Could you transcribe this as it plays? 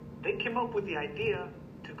came up with the idea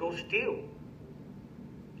to go steal.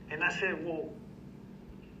 And I said, well,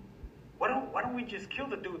 why don't we just kill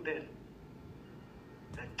the dude then?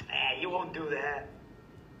 Like, you won't do that.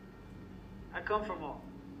 I come from a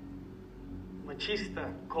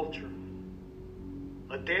machista culture.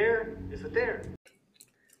 A dare is a dare.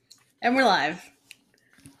 And we're live.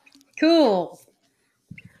 Cool.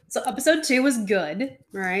 So episode 2 was good,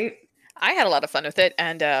 right? I had a lot of fun with it,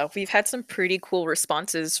 and we've had some pretty cool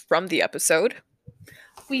responses from the episode.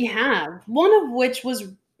 We have. One of which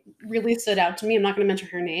really stood out to me. I'm not going to mention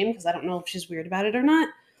her name because I don't know if she's weird about it or not.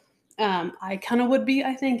 I kind of would be,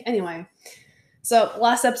 I think. Anyway. So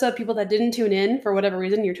last episode, people that didn't tune in, for whatever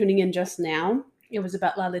reason, you're tuning in just now. It was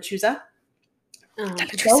about La Lechuza. Go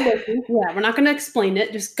listen. Yeah, we're not going to explain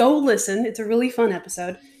it. Just go listen. It's a really fun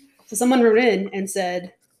episode. So someone wrote in and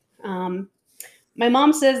said, my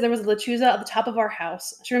mom says there was a lechuza at the top of our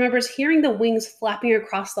house. She remembers hearing the wings flapping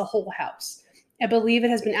across the whole house. I believe it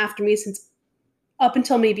has been after me since up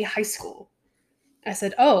until maybe high school. I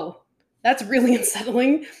said, oh, that's really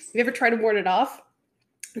unsettling. Have you ever tried to ward it off?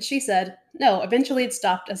 And she said, no, eventually it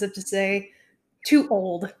stopped, as if to say, too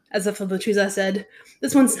old, as if the lechuza said,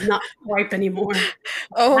 this one's not ripe anymore.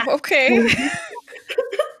 Oh, okay.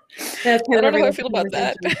 I don't know how I feel about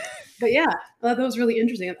that. But yeah, I thought that was really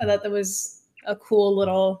interesting. I thought that was a cool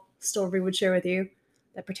little story we would share with you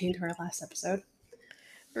that pertained to our last episode.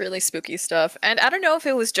 Really spooky stuff. And I don't know if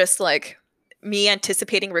it was just like me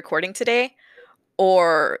anticipating recording today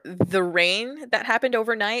or the rain that happened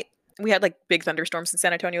overnight. We had like big thunderstorms in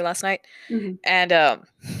San Antonio last night. Mm-hmm. And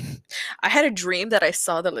I had a dream that I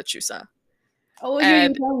saw the lechuza. Oh,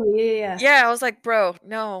 you told me. Yeah. Yeah, I was like, bro,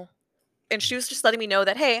 no. And she was just letting me know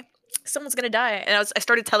that, hey, someone's going to die. And I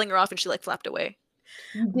started telling her off and she like flapped away.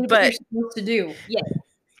 You did what you're supposed to do. Yeah.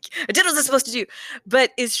 I did what I was supposed to do.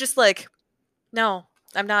 But it's just like, no,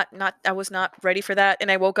 I'm not, I was not ready for that. And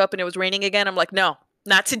I woke up and it was raining again. I'm like, no,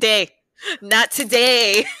 not today. Not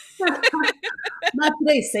today. Not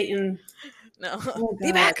today, Satan. No. Oh,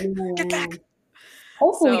 be back. Get back.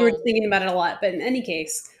 Hopefully you were thinking about it a lot. But in any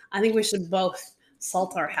case, I think we should both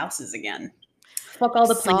salt our houses again. Fuck all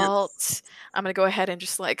the plants. I'm going to go ahead and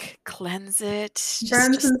just like cleanse it.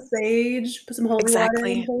 Burn some sage. Put some holy water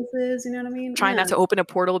in places. You know what I mean? Try not to open a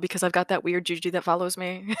portal because I've got that weird juju that follows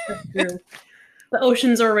me. That's true. The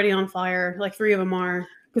oceans are already on fire. Like 3 of them are.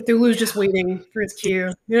 Cthulhu's just waiting for his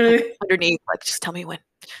cue. You know what I mean? Underneath, like, just tell me when.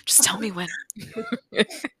 Just tell me when.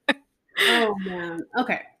 Oh man.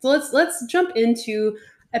 Okay, so let's jump into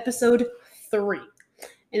episode 3,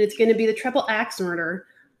 and it's going to be the triple axe murder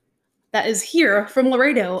that is here from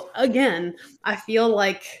Laredo again. I feel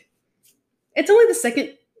like it's only the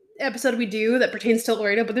second episode we do that pertains to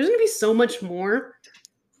Laredo, but there's going to be so much more.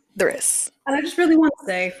 There is, and I just really want to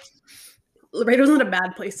say, Laredo's not a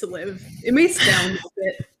bad place to live. It may sound a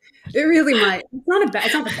bit. It really might. It's not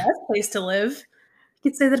the best place to live.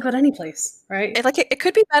 You could say that about any place, right? It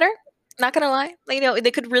could be better. Not gonna lie, like,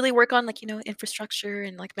 they could really work on infrastructure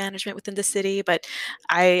and like management within the city. But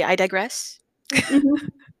I digress. Mm-hmm.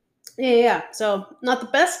 Yeah. So not the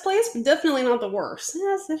best place, but definitely not the worst.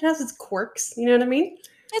 Yes, it has its quirks. You know what I mean?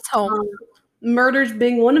 It's home. Murders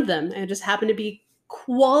being one of them, and it just happened to be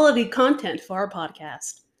quality content for our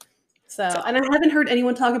podcast. So, and I haven't heard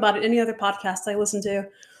anyone talk about it in any other podcasts I listen to.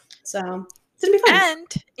 So it's gonna be fun. And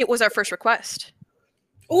it was our first request.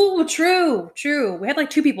 Oh, true. We had like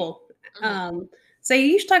 2 people say,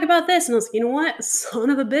 you should talk about this. And I was like, you know what? Son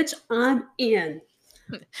of a bitch, I'm in.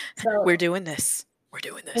 So, We're doing this.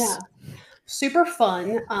 Yeah. Super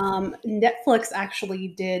fun. Netflix actually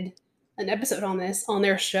did an episode on this on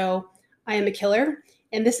their show, I Am a Killer.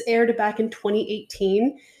 And this aired back in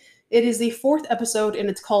 2018. It is the 4th episode, and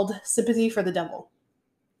it's called Sympathy for the Devil.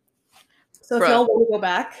 So if y'all want to go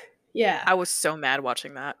back, yeah. I was so mad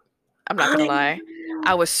watching that. I'm not going to lie.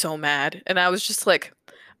 I was so mad. And I was just like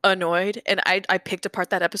annoyed. And I picked apart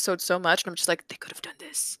that episode so much. And I'm just like, they could have done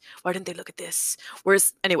this. Why didn't they look at this?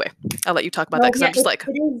 Anyway, I'll let you talk about that because I'm just like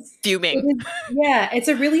fuming. It's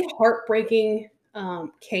a really heartbreaking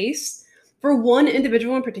case for one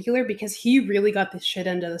individual in particular because he really got the shit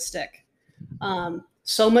end of the stick.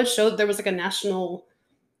 So much so that there was like a national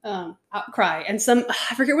outcry. And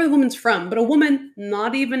I forget where the woman's from, but a woman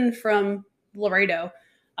not even from Laredo,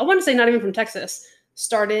 I want to say not even from Texas,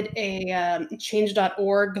 started a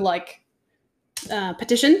change.org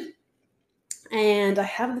petition. And I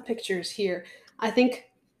have the pictures here. I think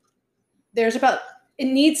it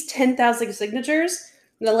needs 10,000 signatures.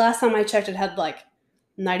 The last time I checked, it had like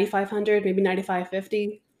 9,500, maybe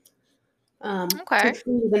 9,550. Okay.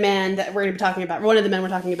 The man that we're going to be talking about, one of the men we're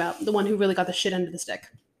talking about, the one who really got the shit end of the stick.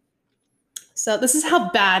 So this is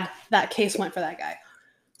how bad that case went for that guy.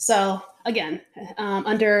 So again,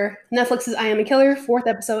 under Netflix's I Am a Killer, 4th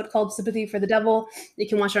episode called Sympathy for the Devil. You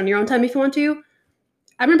can watch it on your own time if you want to.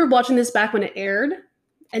 I remember watching this back when it aired,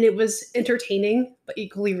 and it was entertaining, but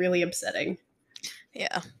equally really upsetting.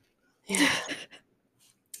 Yeah.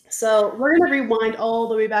 So we're going to rewind all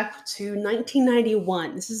the way back to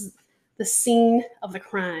 1991. This is the scene of the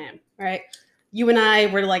crime, right? You and I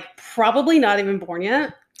were like probably not even born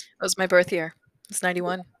yet. It was my birth year. It's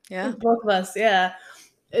 91. Yeah. Both of us, yeah.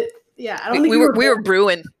 I don't We think were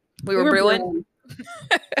brewing. We were brewing.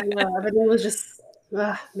 I know, everything was just,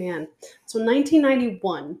 man. So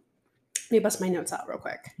 1991. Let me bust my notes out real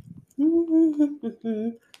quick.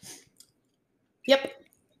 Yep.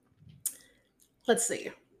 Let's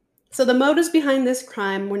see. So the motives behind this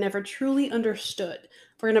crime were never truly understood.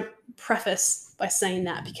 We're going to preface by saying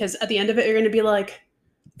that, because at the end of it, you're going to be like,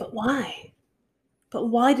 but why? But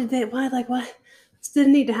why did they, why, like, what? This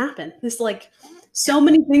didn't need to happen. This, like, so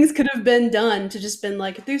many things could have been done to just been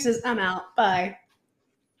like, deuces, I'm out, bye.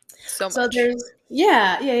 So much. So there's,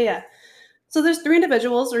 yeah. So there's 3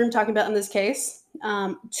 individuals we're talking about in this case.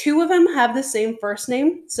 2 of them have the same first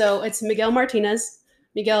name. So it's Miguel Martinez,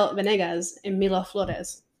 Miguel Venegas, and Milo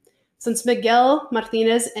Flores. Since Miguel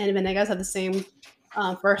Martinez and Venegas have the same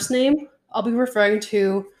first name, I'll be referring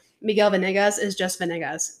to Miguel Venegas as just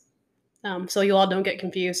Venegas. So you all don't get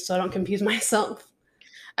confused, so I don't confuse myself.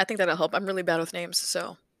 I think that'll help. I'm really bad with names,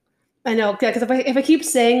 so. I know, yeah, because if I keep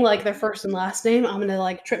saying like their first and last name, I'm gonna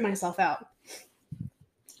like trip myself out.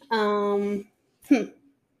 Okay.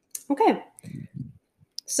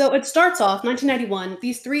 So it starts off 1991.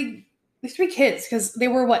 These three kids, because they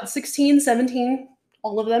were what, 16, 17,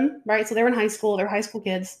 all of them, right? So they were in high school. They're high school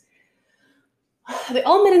kids. They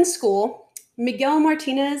all met in school. Miguel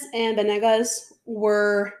Martinez and Venegas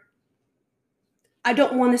were, I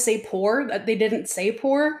don't want to say poor. They didn't say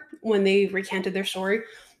poor when they recanted their story.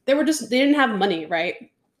 They didn't have money,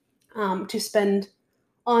 right, to spend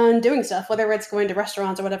on doing stuff, whether it's going to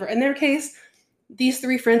restaurants or whatever. In their case, these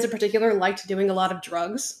 3 friends in particular liked doing a lot of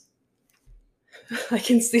drugs. I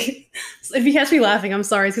can see, if you catch me laughing, I'm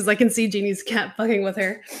sorry, because I can see Jeannie's cat fucking with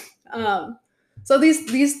her. So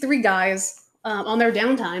these 3 guys, on their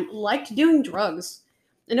downtime, liked doing drugs.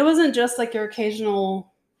 And it wasn't just like your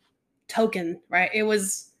occasional token, right?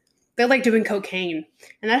 They like doing cocaine.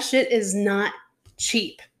 And that shit is not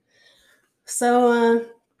cheap. So,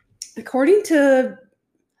 according to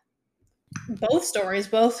both stories,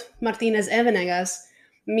 both Martinez and Venegas,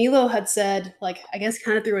 Milo had said, like, I guess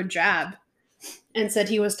kind of threw a jab and said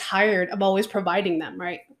he was tired of always providing them,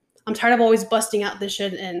 right? I'm tired of always busting out this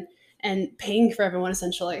shit and paying for everyone,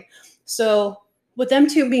 essentially. So with them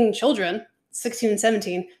 2 being children, 16 and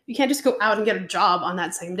 17, you can't just go out and get a job on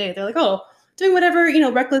that same day. They're like, oh, doing whatever,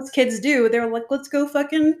 reckless kids do. They're like, let's go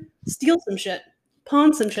fucking steal some shit,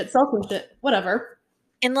 pawn some shit, sell some shit, whatever.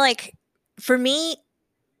 And like, for me,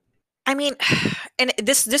 I mean, and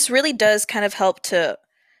this really does kind of help to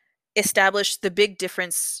establish the big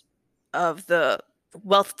difference of the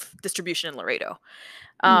wealth distribution in Laredo.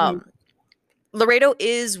 Laredo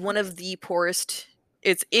is one of the poorest.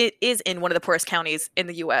 It is in one of the poorest counties in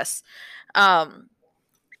the U.S.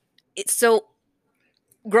 So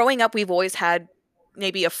growing up, we've always had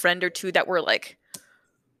maybe a friend or 2 that were like,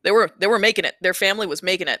 they were making it. Their family was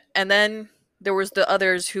making it, and then there was the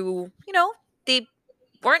others who, they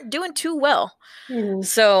weren't doing too well.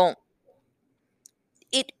 So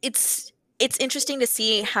it's interesting to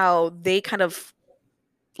see how they kind of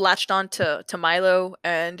latched on to Milo,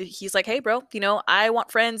 and he's like, hey bro, I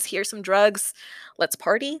want friends, here's some drugs, let's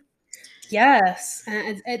party. Yes.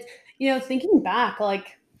 And it's thinking back,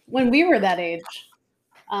 like when we were that age,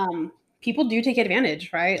 people do take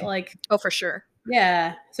advantage, right? Like, oh, for sure.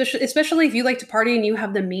 Yeah. So especially if you like to party and you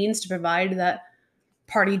have the means to provide that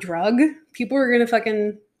party drug, people are gonna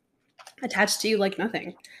fucking attach to you like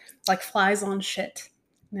nothing, like flies on shit.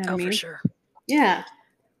 You know what I mean? For sure. Yeah.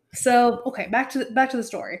 So okay, back to the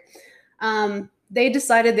story. They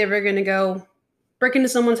decided they were gonna go break into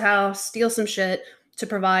someone's house, steal some shit to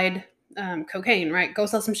provide cocaine. Right? Go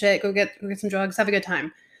sell some shit. Go get some drugs. Have a good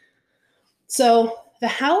time. So the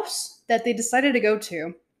house that they decided to go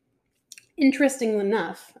to, interestingly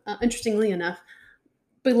enough,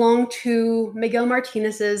 belonged to Miguel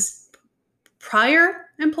Martinez's prior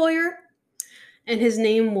employer, and his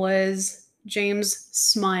name was James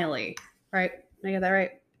Smiley. Right? Did I get that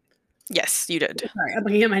right? Yes, you did. Sorry, I'm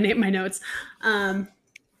looking at my notes. And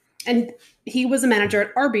he was a manager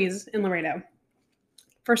at Arby's in Laredo.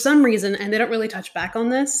 For some reason, and they don't really touch back on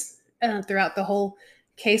this throughout the whole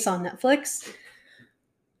case on Netflix,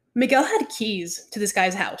 Miguel had keys to this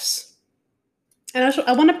guy's house. And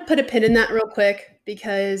I want to put a pin in that real quick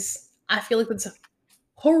because I feel like it's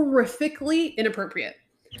horrifically inappropriate.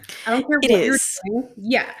 I don't care It what you're is. doing.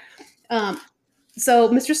 Yeah. Um, so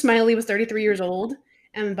Mr. Smiley was 33 years old,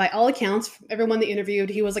 and by all accounts, everyone they interviewed,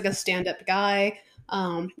 he was like a stand-up guy,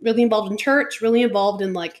 really involved in church, really involved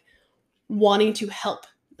in like wanting to help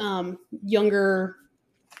younger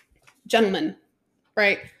gentlemen,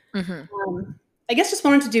 right? Hmm. I guess just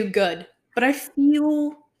wanted to do good. But I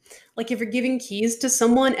feel like if you're giving keys to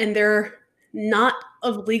someone and they're not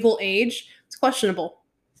of legal age, it's questionable.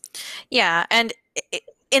 Yeah, and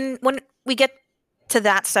in when we get to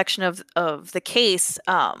that section of the case,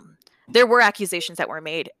 there were accusations that were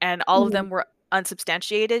made, and all of Mhm. them were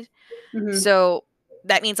unsubstantiated. Mhm. So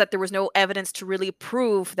that means that there was no evidence to really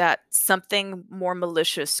prove that something more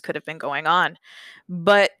malicious could have been going on.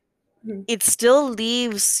 But Mhm. it still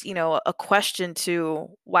leaves, a question to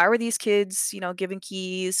why were these kids, given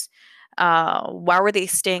keys? Why were they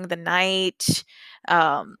staying the night?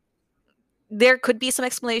 Um, there could be some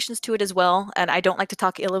explanations to it as well, and I don't like to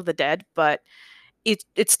talk ill of the dead, but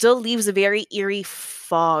it still leaves a very eerie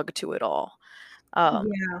fog to it all. Um,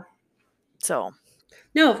 Yeah. so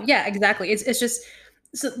No, yeah, exactly. It's just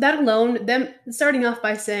so that alone, them starting off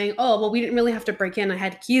by saying, "Oh, well, we didn't really have to break in. I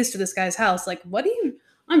had keys to this guy's house." Like, what do you?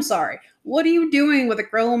 I'm sorry. What are you doing with a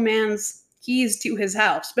grown man's keys to his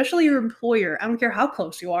house, especially your employer? I don't care how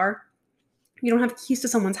close you are. You don't have keys to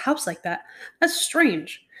someone's house like that. That's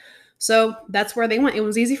strange. So that's where they went. It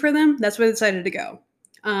was easy for them. That's where they decided to go.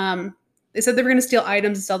 They said they were going to steal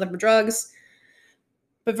items and sell them for drugs.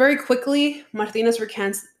 But very quickly, Martinez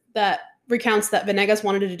recounts that Venegas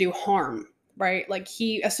wanted to do harm, right? Like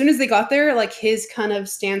he, as soon as they got there, like his kind of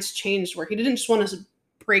stance changed where he didn't just want to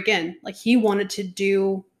break in. Like he wanted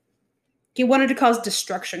to cause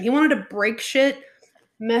destruction. He wanted to break shit,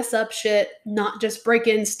 mess up shit, not just break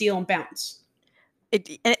in, steal, and bounce.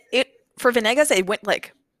 it for Venegas, it went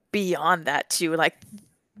like beyond that too. Like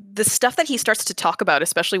the stuff that he starts to talk about,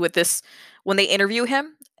 especially with this when they interview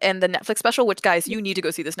him and the Netflix special. Which guys, you need to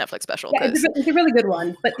go see this Netflix special Yeah, because it's a really good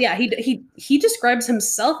one. But yeah, he describes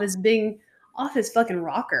himself as being off his fucking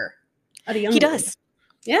rocker at a he young age. does.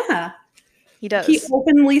 Yeah. He He does.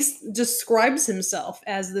 openly describes himself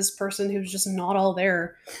as this person who's just not all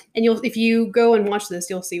there. And if you go and watch this,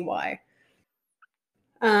 you'll see why.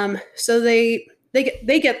 So they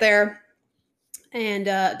get there and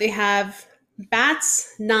they have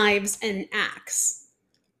bats, knives, and an axe.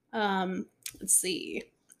 Let's see.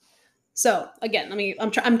 So again,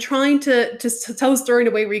 I'm trying to tell the story in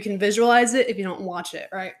a way where you can visualize it if you don't watch it,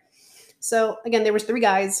 right? So again, there was three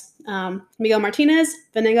guys: Miguel Martinez,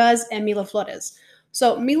 Venegas, and Milo Flores.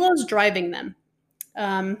 So Milo's driving them.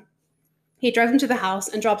 Um, he drives them to the house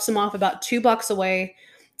and drops them off about 2 blocks away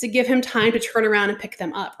to give him time to turn around and pick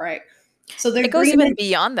them up, right? So the It goes even agreement,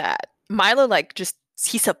 beyond that. Milo like just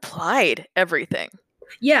he supplied everything.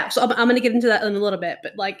 yeah. So I'm going to get into that in a little bit,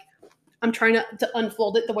 but like I'm trying to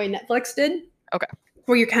unfold it the way Netflix did, Okay.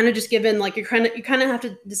 where you're kind of just given like you kind of have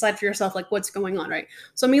to decide for yourself like what's going on, right?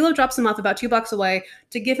 So Milo drops them off about 2 blocks away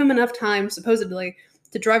to give him enough time, supposedly,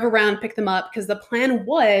 to drive around, pick them up, because the plan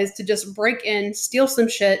was to just break in, steal some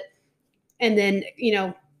shit, and then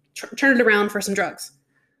turn it around for some drugs.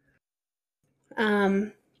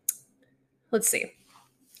 Um, let's see.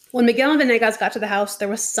 When Miguel and Venegas got to the house, there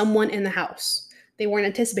was someone in the house. They weren't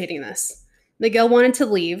anticipating this. Miguel wanted to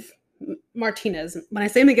leave. Martinez. When I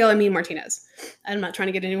say Miguel, I mean Martinez. I'm not trying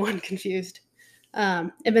to get anyone confused.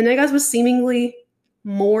 And Venegas was seemingly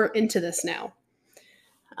more into this now.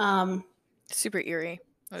 Super eerie.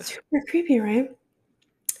 Super creepy, right?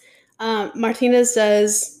 Martinez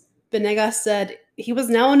says Venegas said he was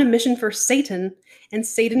now on a mission for Satan, and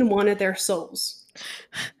Satan wanted their souls.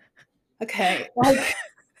 Okay, like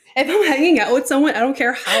if I'm hanging out with someone, I don't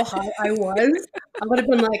care how high I was, I would have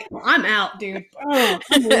been like, "I'm out, dude. Oh,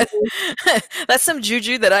 I'm leaving." That's some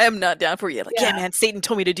juju that I am not down for yet. Like, yeah, Yeah, man, Satan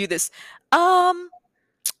told me to do this.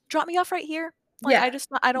 Drop me off right here. Like, yeah.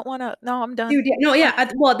 I don't want to. No, I'm done. Dude, yeah, no, yeah.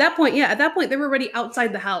 At that point, yeah, at that point, they were already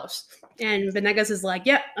outside the house, and Venegas is like,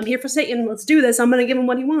 "Yep, I'm here for Satan. Let's do this. I'm gonna give him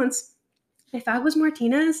what he wants." If I was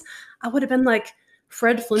Martinez, I would have been like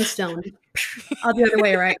Fred Flintstone. I'll the other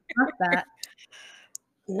way, right? Not that.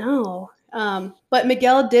 No. But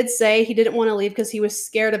Miguel did say he didn't want to leave because he was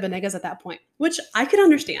scared of Venegas at that point, which I could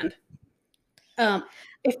understand.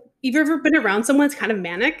 If you've ever been around someone that's kind of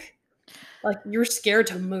manic, like you're scared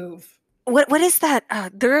to move. What is that?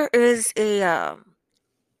 There is a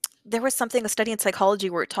there was something a study in psychology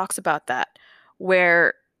where it talks about that,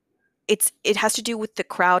 where it has to do with the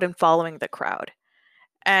crowd and following the crowd,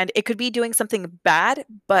 and it could be doing something bad,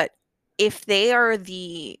 but if they are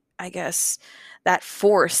the I guess, that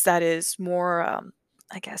force that is more,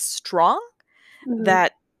 I guess, strong, Mhm.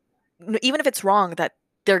 that even if it's wrong, that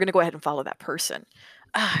they're going to go ahead and follow that person.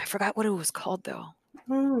 I forgot what it was called though.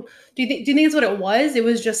 Oh. Do you think it's what it was? It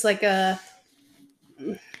was just like a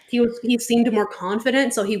he seemed more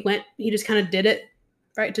confident, so he just kind of did it,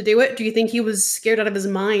 right, to do it. Do you think he was scared out of his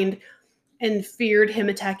mind and feared him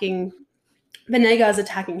attacking Venegas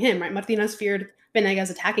attacking him, right? Martinez feared Venegas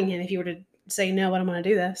attacking him if he were to say, no, I don't want to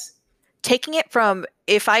do this. Taking it from,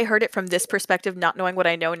 if I heard it from this perspective, not knowing what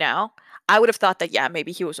I know now, I would have thought that, yeah,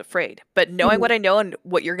 maybe he was afraid. But knowing Mhm. what I know and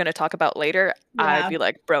what you're going to talk about later, I'd Yeah. be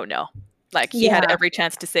like, bro, no. Like, he had Yeah. every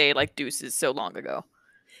chance to say, like, deuces so long ago.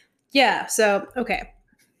 Yeah. So, okay.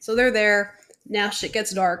 So they're there. Now shit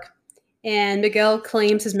gets dark. And Miguel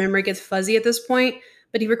claims his memory gets fuzzy at this point,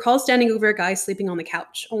 but he recalls standing over a guy sleeping on the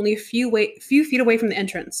couch, only a few feet away from the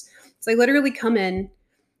entrance. So they literally come in,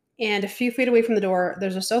 and a few feet away from the door,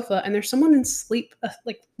 there's a sofa, and there's someone in sleep,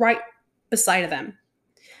 like right beside of them.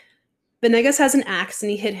 Venegas has an axe,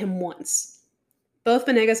 and he hit him once. Both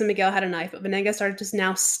Venegas and Miguel had a knife, but Venegas started to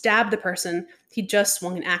now stab the person he just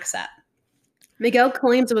swung an axe at. Miguel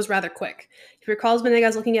claims it was rather quick. He recalls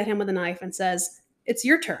Venegas looking at him with a knife and says, "It's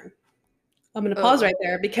your turn." I'm going to pause Oh. right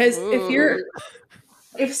there because Ooh.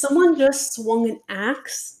 if someone just swung an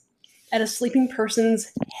axe at a sleeping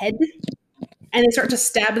person's head and they start to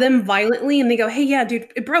stab them violently and they go, "Hey, yeah, dude,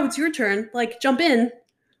 bro, it's your turn. Like, jump in."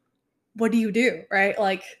 What do you do, right?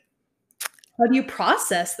 Like, how do you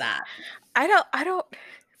process that? I don't,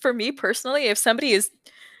 for me personally, if somebody is,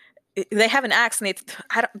 they have an axe and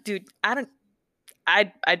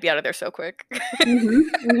I'd be out of there so quick.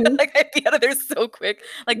 Mm-hmm. Like, I'd be out of there so quick.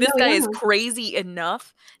 Like, No, this guy is yeah. crazy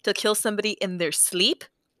enough to kill somebody in their sleep.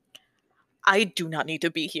 I do not need to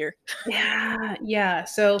be here. Yeah, yeah.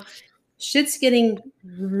 So shit's getting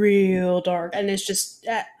real dark, and it's just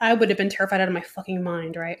I would have been terrified out of my fucking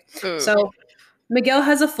mind, right? Ooh. So Miguel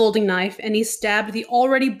has a folding knife, and he stabbed the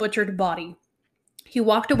already butchered body. He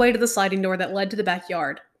walked away to the sliding door that led to the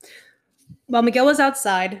backyard. While Miguel was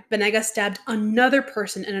outside, Venegas stabbed another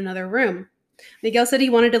person in another room. Miguel said he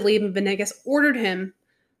wanted to leave, and Venegas ordered him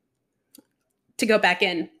to go back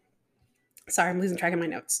in. Sorry, I'm losing track of my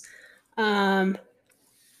notes.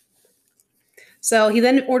 So he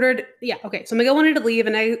then ordered, yeah, okay. So Miguel wanted to leave,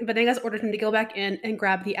 and Venegas ordered him to go back in and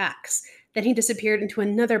grab the axe. Then he disappeared into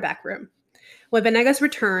another back room. When Venegas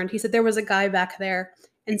returned, he said there was a guy back there,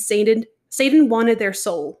 and Satan wanted their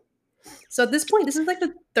soul. So at this point, this is like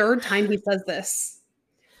the third time he says this.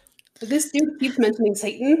 This dude keeps mentioning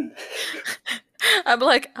Satan. I'm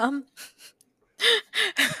like,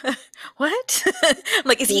 what? I'm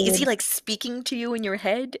like, is he Dude. like speaking to you in your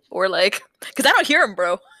head, or like, because I don't hear him,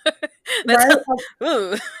 bro. That's Right?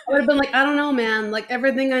 ooh. I would have been like, I don't know, man. Like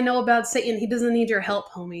everything I know about Satan, he doesn't need your help,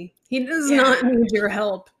 homie. He does Yeah. not need your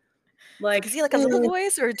help. Like, Like, is he like a little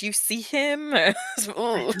voice, or do you see him? I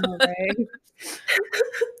Ooh. know, right?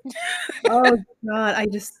 Oh God, I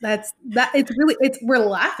just that it's really we're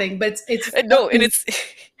laughing, but it's No, and fucking it's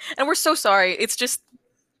and we're so sorry. It's just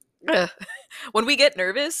ugh. When we get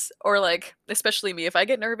nervous, or like, especially me, if I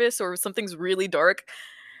get nervous or something's really dark,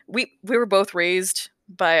 we were both raised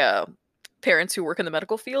by parents who work in the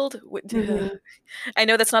medical field. mhm. I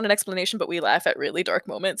know that's not an explanation, but we laugh at really dark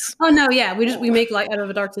moments. Oh no, yeah, we Ooh. make light out of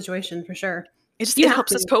a dark situation for sure. You It have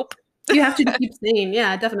helps us to. cope. You have to keep sane.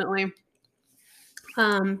 Yeah, definitely.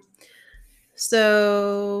 Um,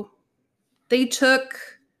 so they took.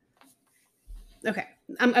 Okay,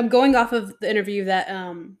 I'm going off of the interview that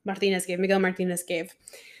Miguel Martinez gave.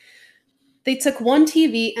 They took one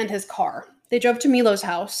TV and his car. They drove to Milo's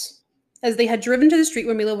house, as they had driven to the street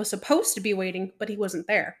where Milo was supposed to be waiting, but he wasn't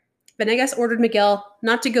there. Venegas ordered Miguel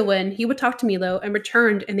not to go in. He would talk to Milo and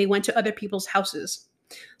returned, and they went to other people's houses.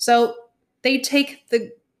 So they take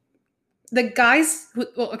the guys who,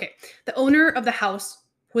 well, okay, the owner of the house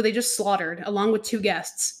who they just slaughtered, along with two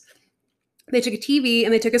guests. They took a TV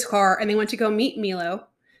and they took his car and they went to go meet Milo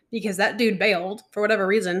because that dude bailed for whatever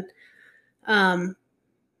reason.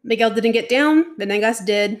 Miguel didn't get down. Venegas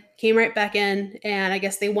did. Came right back in, and I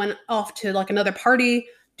guess they went off to like another party,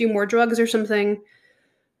 do more drugs or something.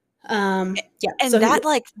 Yeah. And So he, that,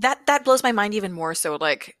 like, that blows my mind even more. So,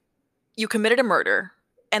 like, you committed a murder,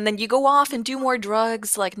 and then you go off and do more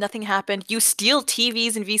drugs, like nothing happened. You steal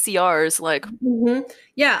TVs and VCRs, like. mhm.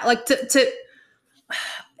 Yeah, like to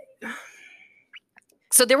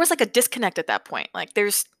So there was like a disconnect at that point. Like,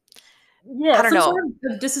 there's, yeah, I don't some know. sort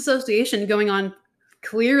of disassociation going on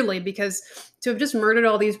clearly because to have just murdered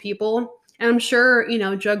all these people, and I'm sure,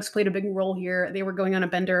 drugs played a big role here. They were going on a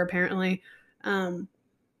bender apparently. To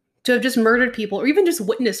have just murdered people or even just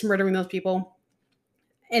witnessed murdering those people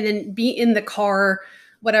and then be in the car,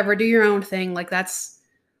 whatever, do your own thing. Like that's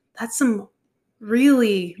some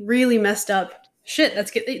really, really messed up shit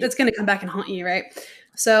that's going to come back and haunt you, right?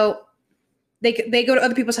 So they go to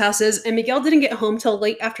other people's houses, and Miguel didn't get home till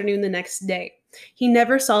late afternoon the next day. He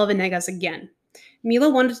never saw Venegas again. Milo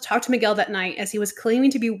wanted to talk to Miguel that night, as he was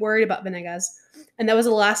claiming to be worried about Venegas, and that was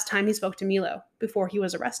the last time he spoke to Milo before he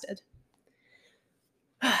was arrested.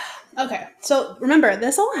 Okay, so remember,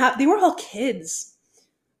 this all they were all kids.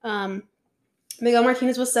 Miguel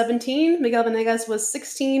Martinez was 17. Miguel Venegas was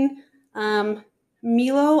 16.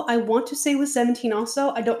 Milo, I want to say, was 17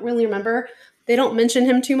 also. I don't really remember. They don't mention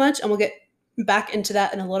him too much, and we'll get back into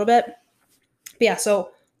that in a little bit. But yeah,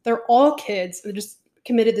 so they're all kids. They just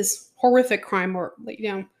committed this horrific crime, or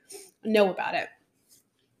know about it.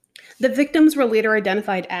 The victims were later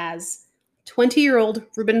identified as 20-year-old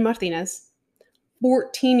Ruben Martinez,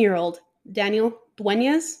 14-year-old Daniel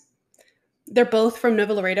Dueñas. They're both from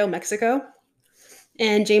Nuevo Laredo, Mexico,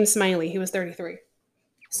 and James Smiley, who was 33.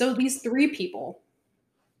 So these three people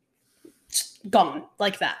just gone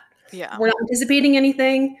like that. Yeah. We're not anticipating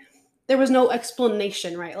anything. There was no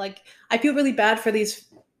explanation, right? Like, I feel really bad for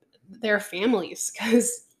their families,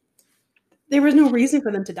 because there was no reason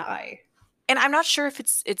for them to die. And I'm not sure if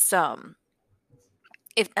it's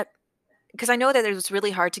because I know that it was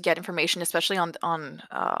really hard to get information, especially on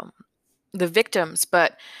the victims,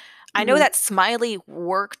 but I know that Smiley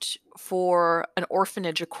worked for an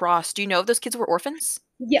orphanage across. Do you know if those kids were orphans?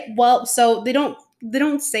 Yeah, well, so they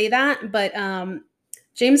don't say that, but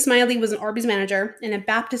James Smiley was an Arby's manager and a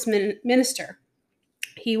Baptist minister.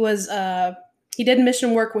 He was he did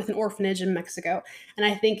mission work with an orphanage in Mexico, and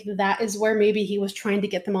I think that is where maybe he was trying to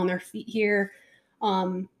get them on their feet here,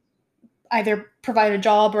 either provide a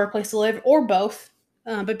job or a place to live, or both.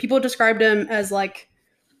 But people described him as like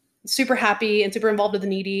super happy and super involved with the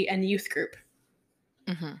needy and youth group.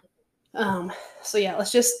 Mm-hmm. So yeah,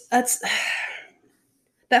 that's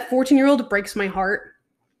that 14-year-old breaks my heart.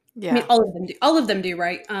 Yeah, I mean, all of them do,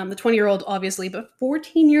 right? The 20-year-old obviously, but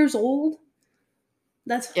 14 years old.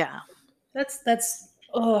 That's and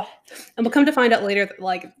we'll come to find out later that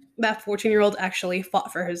like that 14-year-old actually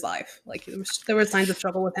fought for his life. Like there were signs of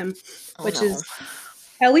struggle with him, is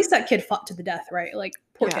at least that kid fought to the death, right? Like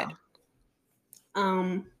poor kid.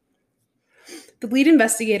 The lead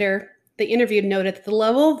investigator they interviewed noted that the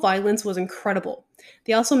level of violence was incredible.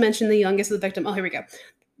 They also mentioned the youngest of the victim. Oh, here we go.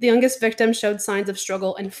 The youngest victim showed signs of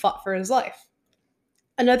struggle and fought for his life.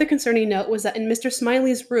 Another concerning note was that in Mr.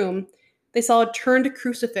 Smiley's room, they saw a turned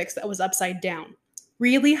crucifix that was upside down,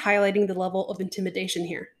 really highlighting the level of intimidation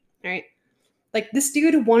here, right? Like, this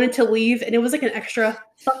dude wanted to leave, and it was like an extra,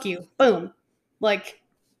 fuck you, boom. Like,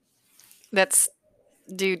 that's,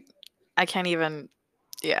 dude, I can't even,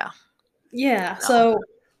 yeah. Yeah, no.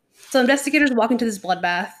 So investigators walk into this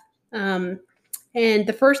bloodbath, and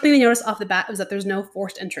the first thing they noticed off the bat was that there's no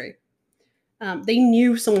forced entry. They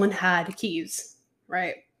knew someone had keys,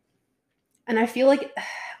 right? And I feel like,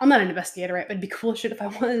 I'm not an investigator, right? But it'd be cool shit if I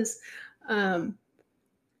was.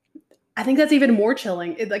 I think that's even more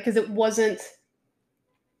chilling, because it wasn't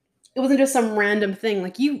just some random thing.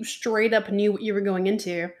 Like, you straight up knew what you were going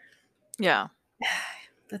into. Yeah.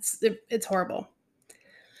 It's horrible.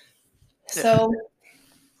 So,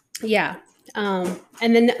 yeah. And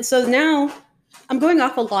then, so now I'm going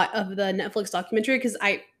off a lot of the Netflix documentary, because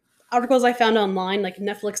articles I found online, like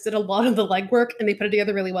Netflix did a lot of the legwork and they put it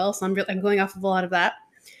together really well. So I'm going off of a lot of that.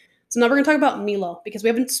 So now we're going to talk about Milo, because we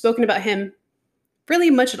haven't spoken about him really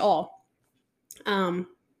much at all.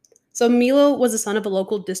 So Milo was the son of a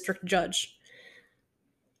local district judge.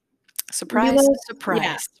 Surprise.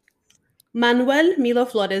 Yeah. Manuel Milo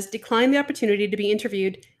Flores declined the opportunity to be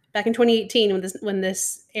interviewed back in 2018 when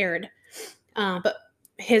this aired. But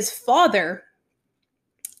his father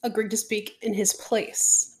agreed to speak in his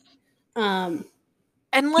place. And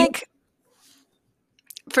like,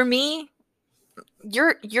 for me,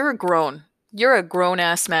 you're a grown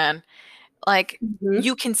ass man. Like,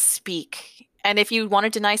 you can speak. And if you want to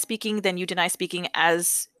deny speaking, then you deny speaking.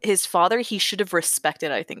 As his father, he should have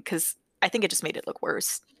respected, I think, because I think it just made it look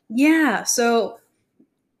worse. Yeah, so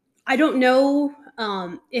I don't know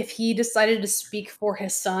if he decided to speak for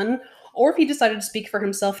his son, or if he decided to speak for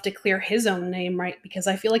himself to clear his own name, right? Because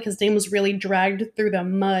I feel like his name was really dragged through the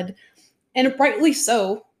mud, and rightly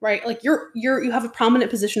so, right? Like, you have a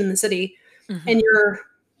prominent position in the city, and your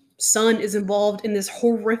son is involved in this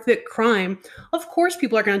horrific crime. Of course,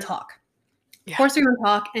 people are going to talk. Yeah. Of course, they're going to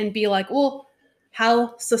talk and be like, "Well,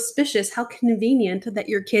 how suspicious, how convenient that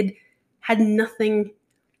your kid had nothing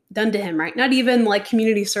done to him, right? Not even like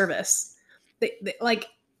community service." They like,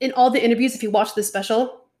 in all the interviews, if you watch this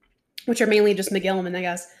special, which are mainly just McGillman, I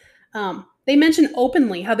guess. They mentioned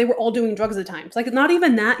openly how they were all doing drugs at the time. It's like not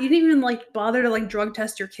even that. You didn't even like bother to like drug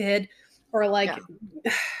test your kid or like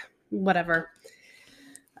whatever.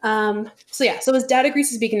 So his dad agrees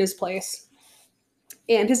to speak in his place.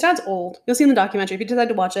 And his dad's old. You'll see in the documentary if you decide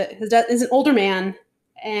to watch it. His dad is an older man,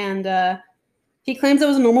 and he claims it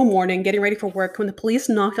was a normal morning, getting ready for work, when the police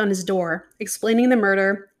knocked on his door, explaining the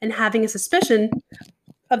murder and having a suspicion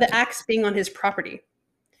of the axe being on his property.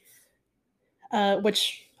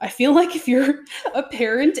 Which I feel like if you're a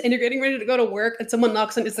parent and you're getting ready to go to work and someone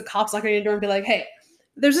knocks on, it's the cops knocking on your door and be like, hey,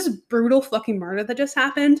 there's this brutal fucking murder that just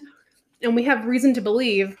happened, and we have reason to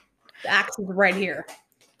believe the axe is right here.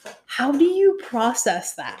 How do you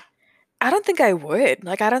process that? I don't think I would.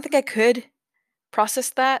 Like, I don't think I could process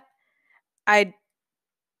that.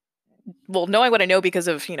 Knowing what I know because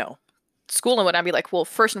of, school and what, I'd be like, well,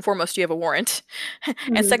 first and foremost, you have a warrant.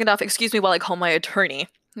 And second off, excuse me while I call my attorney.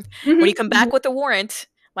 When you come back with the warrant,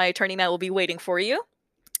 my attorney and I will be waiting for you.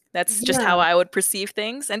 That's just how I would perceive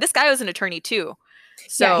things. And this guy was an attorney too.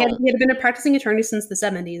 So yeah, he had been a practicing attorney since the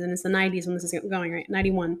 70s, and it's the 90s when this is going, right?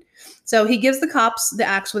 91. So he gives the cops the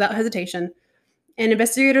axe without hesitation, and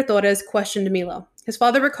investigator Torres questioned Milo. His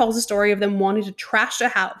father recalls the story of them wanting to trash a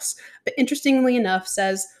house, but interestingly enough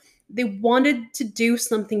says they wanted to do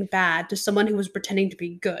something bad to someone who was pretending to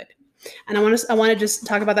be good. And I want to just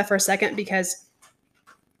talk about that for a second, because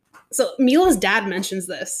so Milo's dad mentions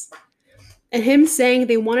this, and him saying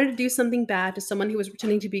they wanted to do something bad to someone who was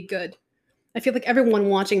pretending to be good. I feel like everyone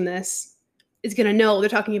watching this is going to know they're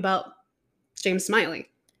talking about James Smiley.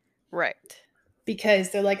 Right. Because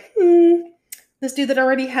they're like, this dude that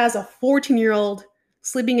already has a 14-year-old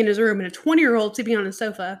sleeping in his room and a 20-year-old sleeping on his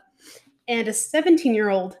sofa and a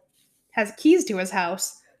 17-year-old has keys to his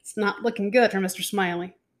house. It's not looking good for Mr.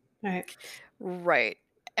 Smiley. All right. Right.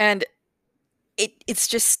 And it's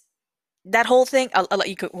just that whole thing. I'll let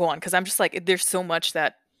you go on, because I'm just like, there's so much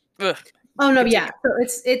that. Ugh, oh, no, yeah.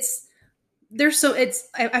 So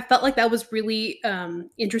I felt like that was really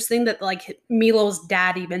interesting that like Milo's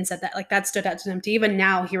dad even said that, like that stood out to him to even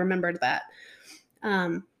now he remembered that.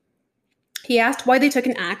 He asked why they took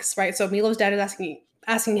an axe, right? So Milo's dad is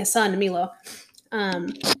asking his son Milo,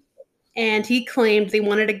 and he claimed they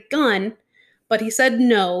wanted a gun, but he said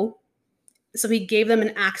no, so he gave them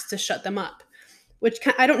an axe to shut them up. Which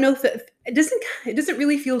I don't know if it doesn't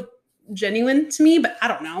really feel genuine to me, but I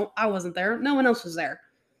don't know. I wasn't there. No one else was there.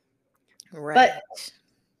 Right. But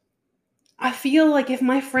I feel like if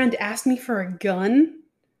my friend asked me for a gun,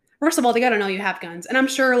 first of all, they got to know you have guns. And I'm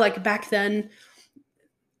sure like back then,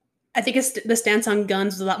 I think the stance on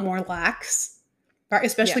guns was a lot more lax, right?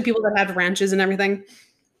 Especially people that had ranches and everything,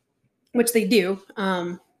 which they do,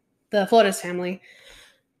 the Flores family.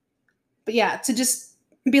 But yeah, to just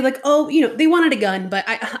be like, oh, they wanted a gun, but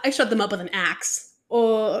I shut them up with an axe.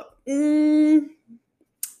 Or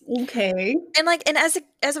okay. And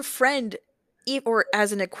as a friend, or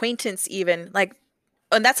as an acquaintance, even like,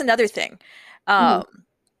 and that's another thing.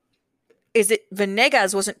 Is it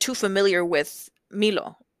Venegas wasn't too familiar with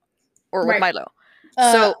Milo or with Milo?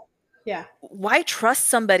 So yeah, why trust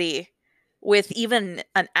somebody with even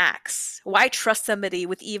an axe? Why trust somebody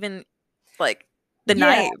with even like the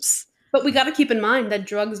knives? But we got to keep in mind that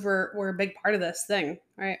drugs were a big part of this thing,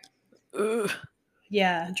 right? Ugh.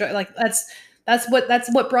 Yeah, like that's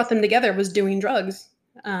what brought them together, was doing drugs.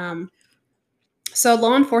 So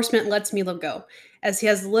law enforcement lets Milo go, as he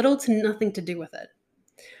has little to nothing to do with it.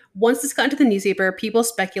 Once this got into the newspaper, people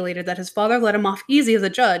speculated that his father let him off easy as a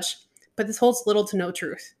judge, but this holds little to no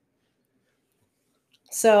truth.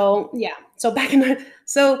 So yeah, so back in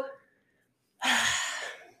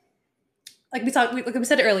like we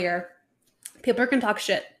said earlier, people can talk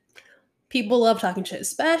shit. People love talking shit,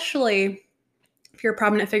 especially if you're a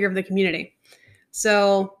prominent figure of the community.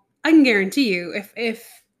 So I can guarantee you,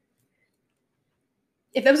 if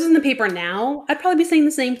that was in the paper now, I'd probably be saying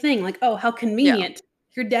the same thing. Like, oh, how convenient. Yeah.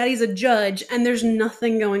 Your daddy's a judge and there's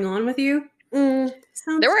nothing going on with you. There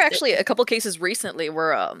were actually a couple cases recently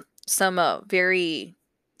where some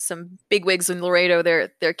bigwigs in Laredo,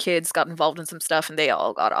 their kids got involved in some stuff and they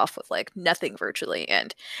all got off with like nothing virtually.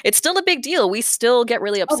 And it's still a big deal. We still get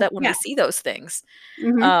really upset when we see those things.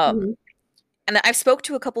 And I've spoke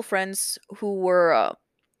to a couple friends who were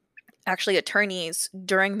actually attorneys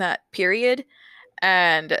during that period.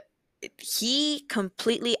 And he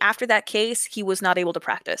completely, after that case, he was not able to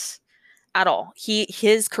practice at all.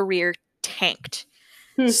 His career tanked.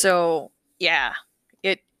 So yeah,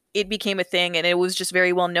 it became a thing, and it was just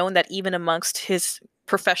very well known that even amongst his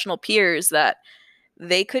professional peers that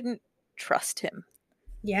they couldn't trust him.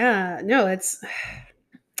 Yeah, no, it's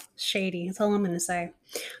shady. That's all I'm going to say.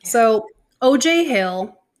 So OJ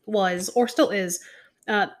Hill was, or still is,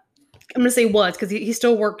 I'm going to say was because he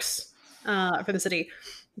still works for the city,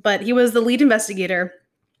 but he was the lead investigator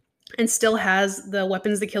and still has the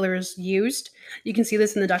weapons the killers used. You can see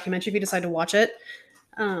this in the documentary if you decide to watch it.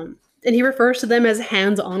 And he refers to them as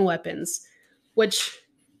hands-on weapons, which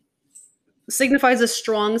signifies a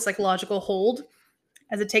strong psychological hold,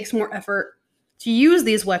 as it takes more effort to use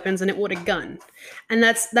these weapons than it would a gun, and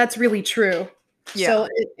that's really true. Yeah. So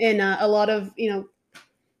in a lot of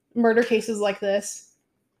murder cases like this,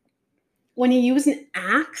 when you use an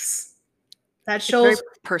axe, that shows It's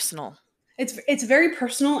very personal. It's very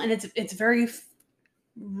personal, and it's very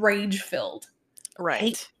rage filled, Right.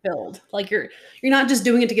 hate filled. Like you're not just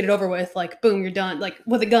doing it to get it over with. Like boom, you're done. Like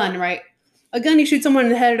with a gun, right? A gun, you shoot someone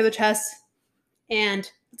in the head or the chest,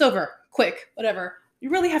 and it's over. Quick, whatever. You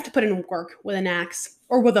really have to put in work with an axe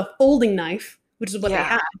or with a folding knife, which is what they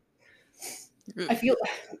Yeah. had. I feel,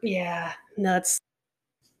 yeah, no, it's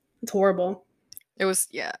horrible.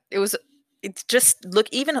 It's just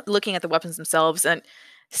even looking at the weapons themselves and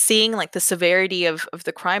seeing like the severity of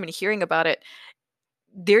the crime and hearing about it,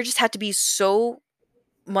 there just had to be so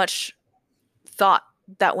much thought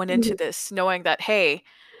that went into this, knowing that, hey,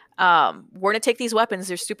 we're gonna take these weapons,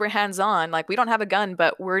 they're super hands-on, like we don't have a gun,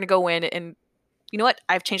 but we're gonna go in and, you know what,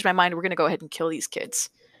 I've changed my mind, we're gonna go ahead and kill these kids.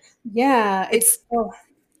 Yeah,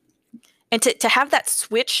 And to have that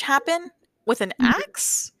switch happen with an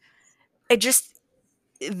axe,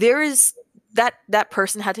 that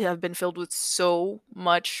person had to have been filled with so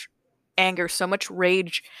much anger, so much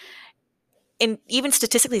rage. And even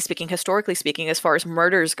statistically speaking, historically speaking, as far as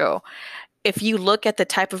murders go, if you look at the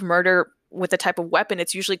type of murder with the type of weapon,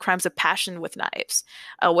 it's usually crimes of passion with knives.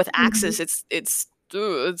 With axes, it's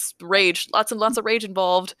rage, lots and lots of rage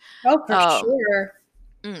involved. Oh, for sure.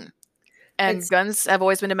 And guns have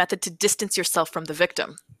always been a method to distance yourself from the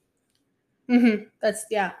victim. That's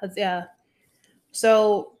yeah.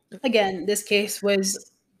 So again, this case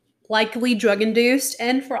was likely drug induced,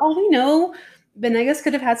 and for all we know, Venegas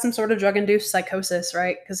could have had some sort of drug induced psychosis,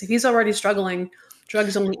 right? Because if he's already struggling,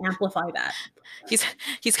 drugs only amplify that.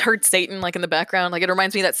 He's heard Satan like in the background. Like it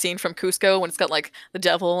reminds me of that scene from Cusco when it's got like the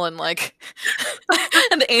devil and like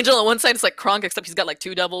and the angel on one side is like Kronk, except he's got like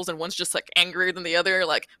two devils and one's just like angrier than the other.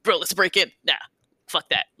 Like, bro, let's break in. Nah, fuck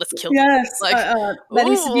that. Let's kill. Yes, Like, that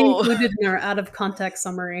needs to be included in our out of context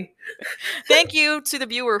summary. Thank you to the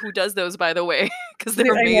viewer who does those, by the way, because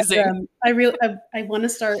they're amazing. I want to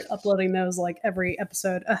start uploading those like every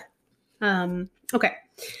episode. Okay.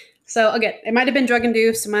 So again, it might have been drug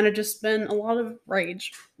induced. It might have just been a lot of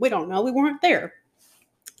rage. We don't know. We weren't there.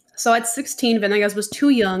 So at 16, Venegas was too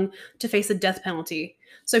young to face the death penalty.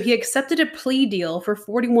 So he accepted a plea deal for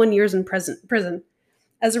 41 years in prison.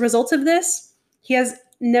 As a result of this, he has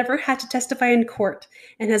never had to testify in court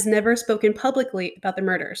and has never spoken publicly about the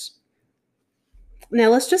murders.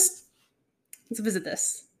 Now let's visit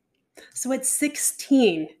this. So at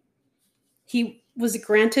 16, he was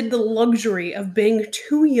granted the luxury of being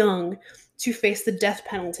too young to face the death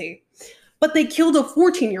penalty. But they killed a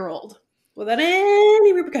 14-year-old without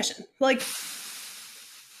any repercussion. Like,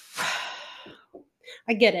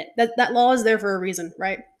 I get it. That law is there for a reason,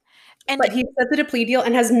 right? But he accepted a plea deal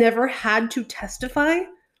and has never had to testify?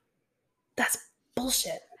 That's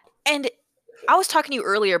bullshit. And I was talking to you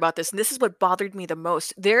earlier about this, and this is what bothered me the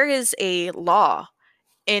most. There is a law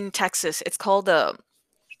in Texas. It's called the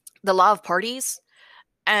law of parties.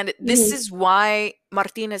 And this is why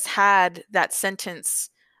Martinez had that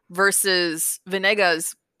sentence versus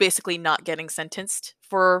Venegas basically not getting sentenced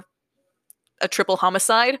for a triple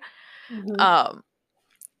homicide.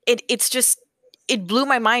 It blew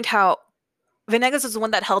my mind how Venegas is the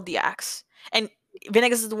one that held the axe. And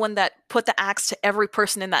Venegas is the one that put the axe to every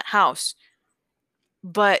person in that house.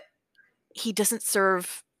 But he doesn't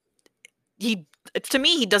serve... To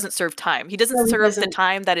me, he doesn't serve time. He doesn't serve the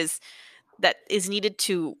time that is needed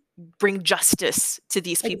to bring justice to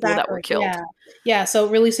these people that were killed. Yeah. So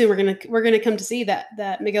really soon we're gonna come to see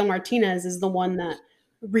that Miguel Martinez is the one that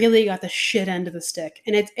really got the shit end of the stick,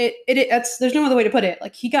 and it's there's no other way to put it.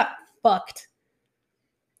 Like he got fucked,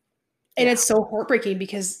 and it's so heartbreaking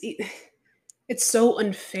because it's so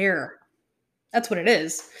unfair. That's what it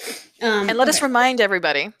is. And let us remind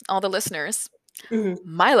everybody, all the listeners,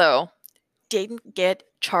 Milo didn't get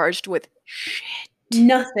charged with shit.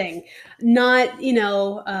 Nothing. Not,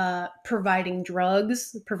 providing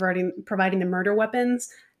drugs, providing the murder weapons.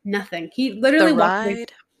 Nothing. He literally walked away.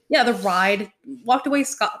 Yeah, the ride. Walked away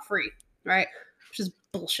scot-free, right? Which is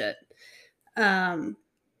bullshit.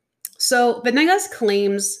 So Venegas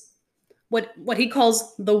claims what he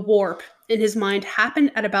calls the warp in his mind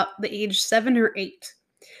happened at about the age 7 or 8.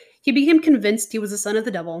 He became convinced he was the son of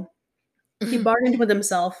the devil. He bargained with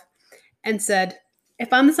himself and said,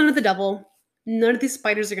 if I'm the son of the devil, none of these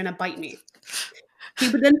spiders are going to bite me. He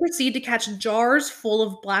would then proceed to catch jars full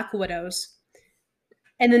of black widows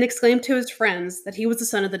and then exclaim to his friends that he was the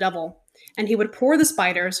son of the devil. And he would pour the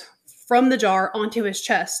spiders from the jar onto his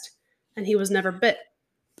chest, and he was never bit.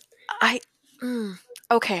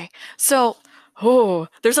 Okay. So,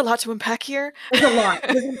 there's a lot to unpack here. There's a lot.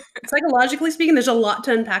 Psychologically speaking, there's a lot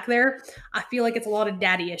to unpack there. I feel like it's a lot of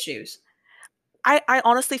daddy issues. I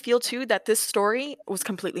honestly feel too that this story was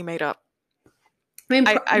completely made up. I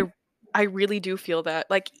mean, I really do feel that.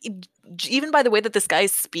 Like, even by the way that this guy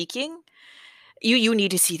is speaking, you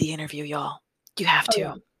need to see the interview, y'all. You have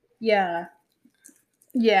to. Yeah.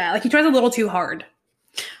 Like he tries a little too hard.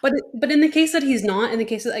 But in the case that he's not, in the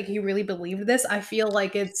case that like he really believed this, I feel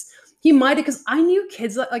like he might have, because I knew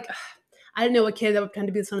kids like I didn't know a kid that would pretend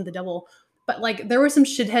to be the son of the devil, but like there were some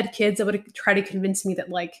shithead kids that would try to convince me that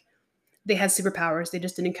like they had superpowers. They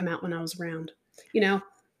just didn't come out when I was around, you know?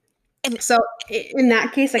 And so in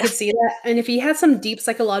that case, I could see that. And if he had some deep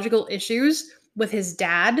psychological issues with his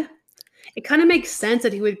dad, it kind of makes sense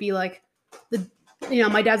that he would be like,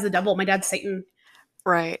 my dad's the devil, my dad's Satan.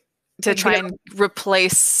 Right. To try and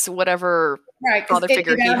replace whatever father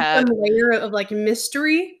figure he had. Some layer of like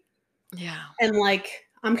mystery. Yeah. And like,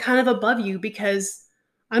 I'm kind of above you because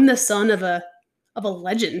I'm the son of a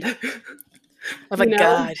legend. Of a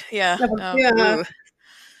god. Yeah.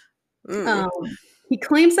 He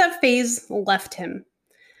claims that phase left him.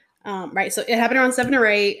 Right. So it happened around 7 or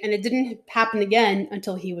 8, and it didn't happen again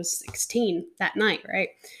until he was 16 that night. Right.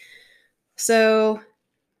 So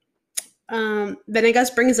Venegas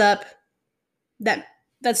brings up that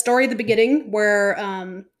story at the beginning where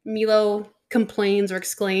Milo complains or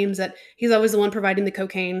exclaims that he's always the one providing the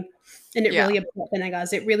cocaine, and it really upset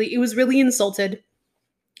Venegas. It was really insulted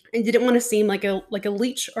and didn't want to seem like a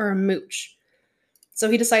leech or a mooch. So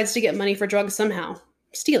he decides to get money for drugs somehow,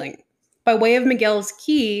 stealing, by way of Miguel's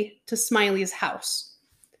key to Smiley's house.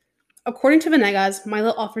 According to Venegas,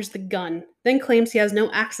 Milo offers the gun, then claims he has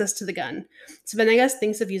no access to the gun. So Venegas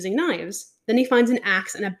thinks of using knives. Then he finds an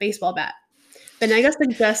axe and a baseball bat. Venegas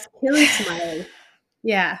suggests killing Smiley.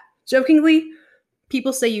 Yeah. Jokingly,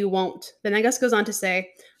 people say you won't. Venegas goes on to say,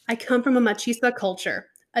 I come from a machista culture.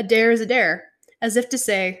 A dare is a dare. As if to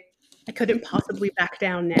say, I couldn't possibly back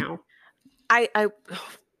down now. I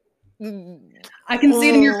can see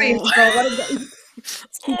it in your face, girl. What is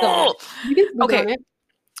that? Okay.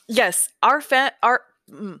 Yes, our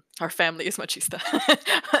family is machista.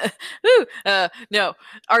 No,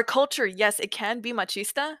 our culture, yes, it can be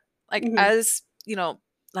machista. Like as you know,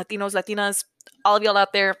 Latinos, Latinas, all of y'all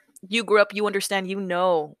out there, you grew up, you understand, you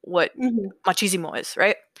know what machismo is,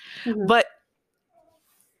 right? But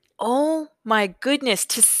oh my goodness,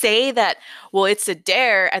 to say that, well, it's a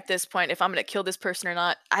dare at this point if I'm going to kill this person or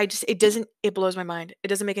not, it blows my mind. It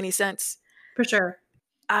doesn't make any sense. For sure.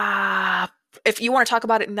 If you want to talk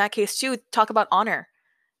about it in that case too, talk about honor.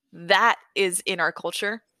 That is in our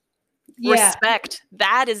culture. Yeah. Respect.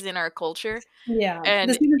 That is in our culture. Yeah. And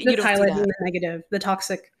this is just highlighting the negative, the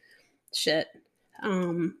toxic shit.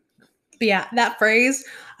 But yeah, that phrase,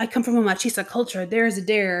 I come from a machista culture, there's a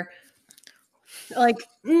dare. Like,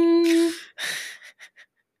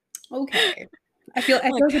 okay. I feel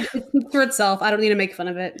like it speaks for itself. I don't need to make fun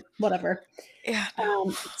of it. Whatever. Yeah.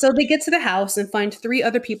 So they get to the house and find 3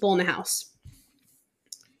 other people in the house.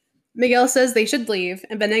 Miguel says they should leave,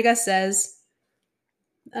 and Venegas says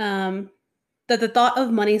that the thought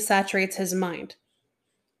of money saturates his mind.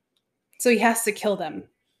 So he has to kill them.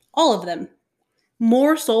 All of them.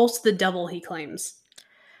 More souls to the devil, he claims.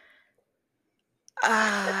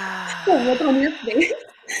 What's on your face?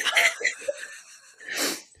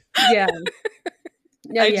 Yeah.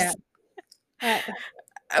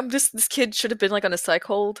 This kid should have been like on a psych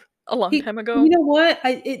hold a long time ago. You know what?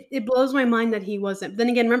 It blows my mind that he wasn't. But then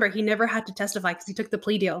again, remember, he never had to testify because he took the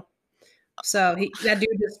plea deal. So that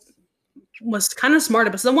dude just was kind of smart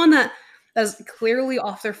about it. So the one that's clearly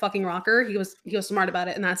off their fucking rocker, he was smart about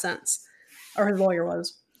it in that sense. Or his lawyer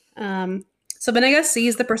was. So Venegas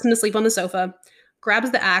sees the person asleep on the sofa,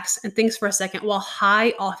 grabs the axe, and thinks for a second while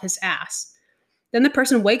high off his ass. Then the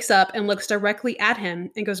person wakes up and looks directly at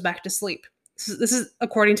him and goes back to sleep. This is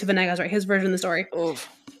according to Venegas, right? His version of the story. Oof.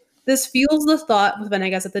 This fuels the thought with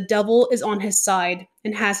Venegas that the devil is on his side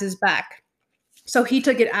and has his back. So he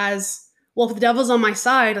took it as, well, if the devil's on my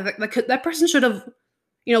side, that person should have,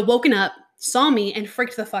 woken up, saw me, and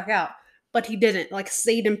freaked the fuck out. But he didn't. Like,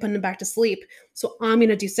 Satan put him back to sleep. So I'm going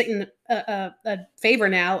to do Satan a favor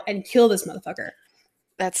now and kill this motherfucker.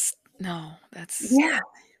 That's No, that's Yeah.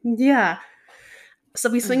 Yeah. So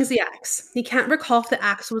he swings the axe. He can't recall if the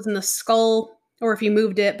axe was in the skull or if he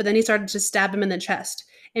moved it, but then he started to stab him in the chest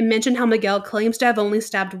and mentioned how Miguel claims to have only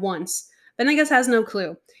stabbed once. Venegas has no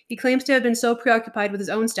clue. He claims to have been so preoccupied with his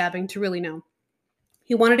own stabbing to really know.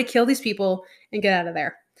 He wanted to kill these people and get out of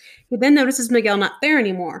there. He then notices Miguel not there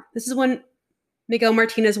anymore. This is when Miguel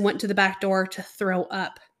Martinez went to the back door to throw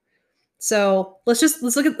up. So let's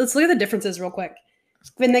look at the differences real quick.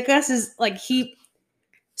 Venegas is like he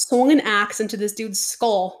swung an axe into this dude's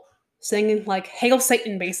skull, saying like "Hail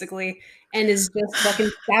Satan" basically, and is just fucking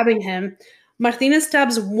stabbing him. Martinez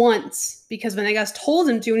stabs once because Venegas told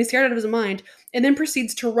him to, and he's scared out of his mind, and then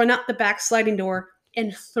proceeds to run out the back sliding door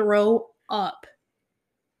and throw up.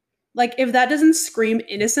 Like, if that doesn't scream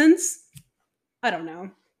innocence, I don't know.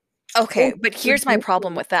 okay. But here's my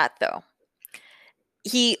problem with that, though.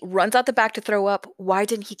 He runs out the back to throw up. Why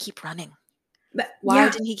didn't he keep running? Why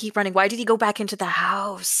didn't he keep running? Why did he go back into the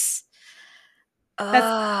house?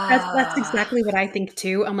 That's exactly what I think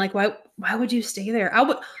too. I'm like, why would you stay there? I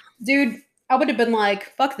would have been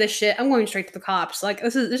like, fuck this shit. I'm going straight to the cops. Like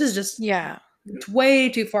this is just it's way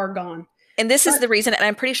too far gone. And this is the reason, and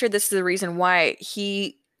I'm pretty sure this is the reason why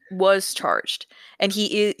he was charged, and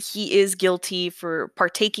he is guilty for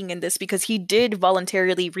partaking in this because he did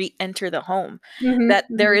voluntarily re-enter the home. That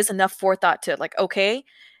there is enough forethought to like, okay,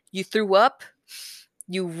 you threw up,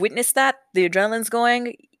 you witnessed that, the adrenaline's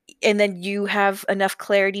going, and then you have enough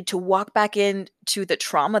clarity to walk back into the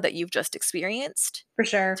trauma that you've just experienced for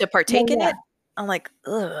sure to partake in it. I'm like,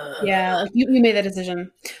 ugh. Yeah, like you made that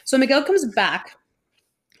decision. So Miguel comes back.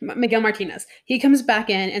 Miguel Martinez. He comes back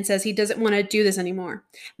in and says he doesn't want to do this anymore.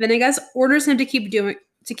 Venegas orders him to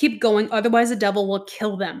keep going, otherwise the devil will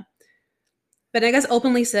kill them. Venegas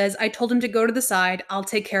openly says, I told him to go to the side, I'll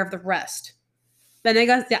take care of the rest.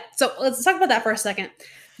 Venegas, yeah. So let's talk about that for a second.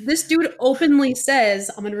 This dude openly says,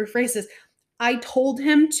 I'm going to rephrase this, I told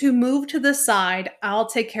him to move to the side, I'll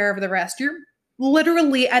take care of the rest. You're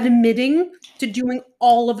literally admitting to doing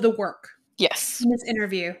all of the work. Yes. In this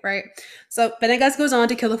interview, right? So Venegas goes on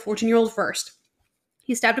to kill the 14-year-old first.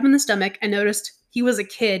 He stabbed him in the stomach and noticed he was a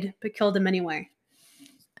kid, but killed him anyway.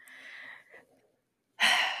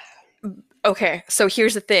 Okay, so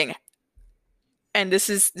here's the thing. And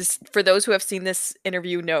this for those who have seen this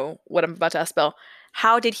interview know what I'm about to ask Belle.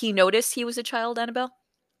 How did he notice he was a child, Annabelle?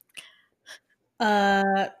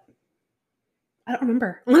 I don't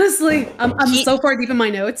remember. Honestly, I'm so far deep in my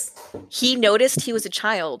notes. He noticed he was a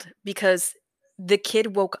child because the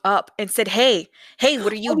kid woke up and said, hey,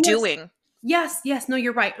 what are you doing? Yes. No,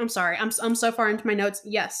 you're right. I'm sorry. I'm so far into my notes.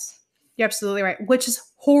 Yes. You're absolutely right. Which is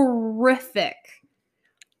horrific.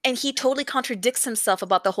 And he totally contradicts himself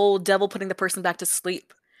about the whole devil putting the person back to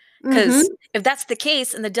sleep. Because if that's the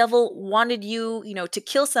case and the devil wanted you, to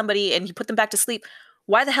kill somebody and he put them back to sleep,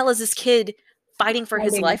 why the hell is this kid fighting for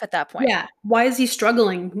his life at that point? Yeah. Why is he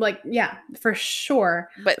struggling? Like, yeah, for sure.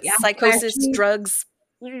 But psychosis, drugs.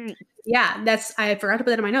 Yeah, I forgot to put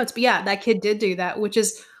that in my notes. But yeah, that kid did do that, which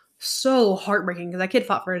is so heartbreaking because that kid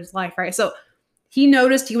fought for his life, right? So he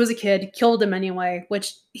noticed he was a kid, killed him anyway,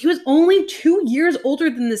 which he was only 2 years older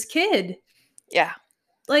than this kid. Yeah.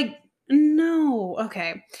 Like, no.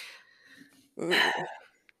 Okay.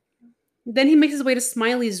 Then he makes his way to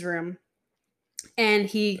Smiley's room and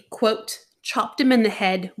he, quote, chopped him in the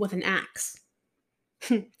head with an axe.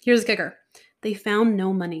 Here's the kicker. They found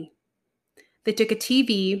no money. They took a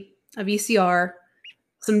TV, a VCR,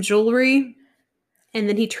 some jewelry, and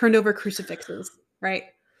then he turned over crucifixes, right?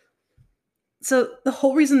 So the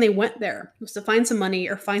whole reason they went there was to find some money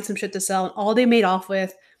or find some shit to sell. And all they made off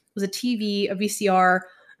with was a TV, a VCR,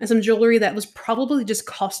 and some jewelry that was probably just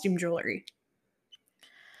costume jewelry.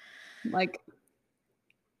 Like,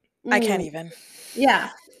 I can't even. Yeah.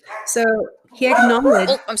 So he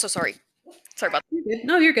acknowledged. Oh, I'm so sorry. Sorry about that.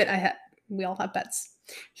 No, you're good. We all have pets.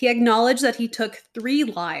 He acknowledged that he took 3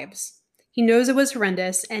 lives. He knows it was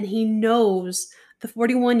horrendous, and he knows the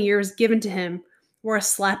 41 years given to him were a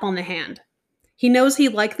slap on the hand. He knows he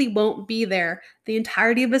likely won't be there the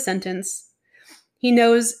entirety of his sentence. He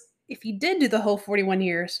knows if he did do the whole 41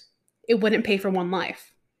 years, it wouldn't pay for 1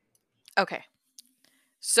 life. Okay.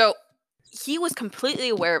 So he was completely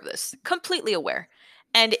aware of this. Completely aware.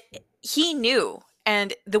 And he knew.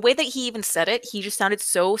 And the way that he even said it, he just sounded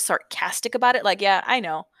so sarcastic about it. Like, yeah, I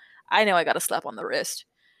know I got a slap on the wrist.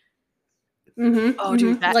 Oh,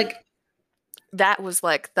 dude, that was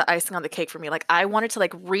like the icing on the cake for me. Like, I wanted to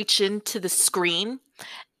like reach into the screen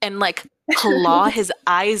and like claw his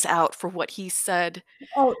eyes out for what he said.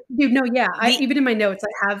 Oh, dude, no, yeah. Even in my notes,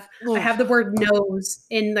 I have the word knows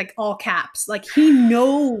in like all caps. Like, he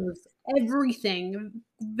knows everything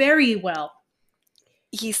very well.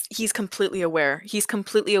 He's completely aware. He's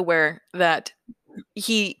completely aware that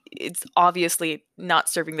he is obviously not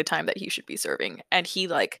serving the time that he should be serving, and he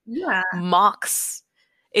like Yeah. mocks.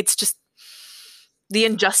 It's just the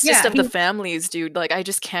injustice Yeah, of the families, dude. Like I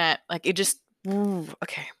just can't. Like it just. Ooh,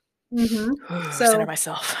 okay. Center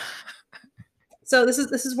myself. So this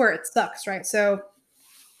is where it sucks, right? So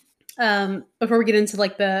before we get into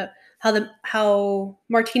like how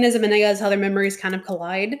Martinez and Venegas, how their memories kind of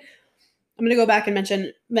collide, I'm gonna go back and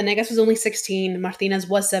mention Venegas was only 16, Martinez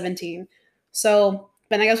was 17. So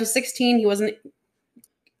Venegas was 16, he wasn't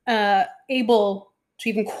able to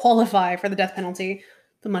even qualify for the death penalty,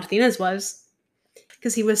 but Martinez was,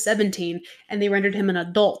 because he was 17, and they rendered him an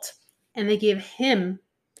adult, and they gave him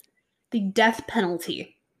the death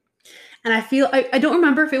penalty. And I feel I don't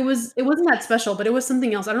remember if it wasn't that special, but it was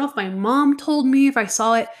something else. I don't know if my mom told me, if I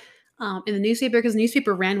saw it in the newspaper, because the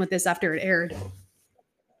newspaper ran with this after it aired.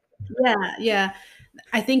 Yeah.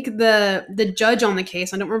 I think the judge on the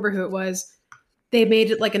case, I don't remember who it was, they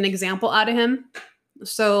made like an example out of him.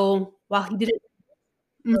 So while he did it,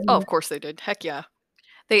 Oh, of course they did. Heck yeah.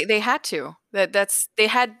 They had to. They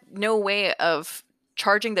had no way of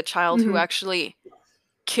charging the child who actually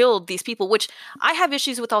killed these people, which I have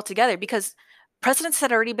issues with altogether, because precedents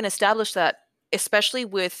had already been established that, especially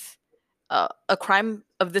with a crime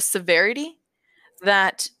of this severity,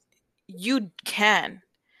 that you can.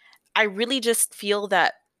 I really just feel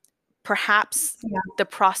that perhaps the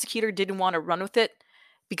prosecutor didn't want to run with it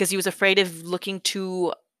because he was afraid of looking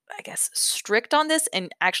too, I guess, strict on this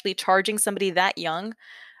and actually charging somebody that young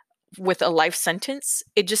with a life sentence.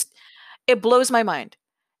 It blows my mind.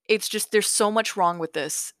 It's just, there's so much wrong with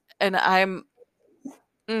this. And I'm,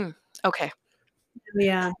 okay.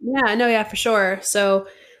 Yeah, for sure. So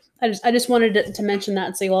I just wanted to mention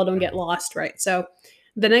that so you all don't get lost, right? So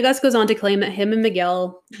Venegas goes on to claim that him and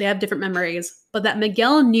Miguel, they have different memories, but that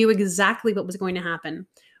Miguel knew exactly what was going to happen.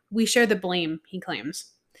 We share the blame, he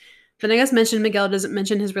claims. Venegas mentioned Miguel doesn't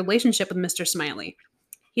mention his relationship with Mr. Smiley.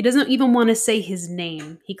 He doesn't even want to say his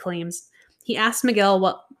name, he claims. He asks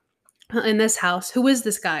Miguel, in this house, who is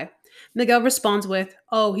this guy? Miguel responds with,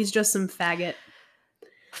 oh, he's just some faggot.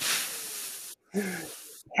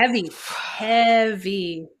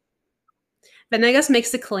 Heavy. Venegas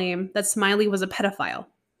makes the claim that Smiley was a pedophile.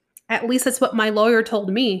 At least that's what my lawyer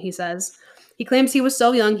told me, he says. He claims he was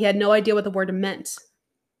so young he had no idea what the word meant.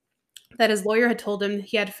 That his lawyer had told him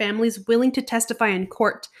he had families willing to testify in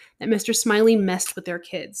court that Mr. Smiley messed with their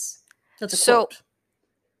kids. That's a quote.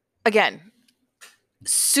 Again,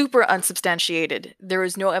 super unsubstantiated. There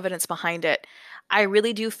is no evidence behind it. I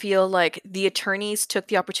really do feel like the attorneys took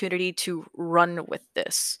the opportunity to run with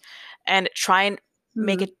this and try and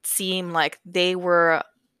make it seem like they were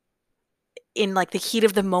in like the heat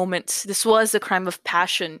of the moment. This was a crime of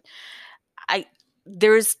passion.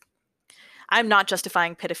 I'm not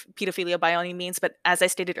justifying pedophilia by any means, but as I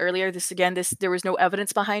stated earlier, there was no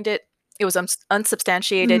evidence behind it. It was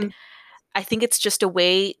unsubstantiated. I think it's just a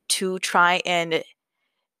way to try and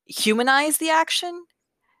humanize the action.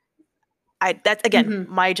 That's again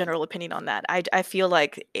my general opinion on that. I feel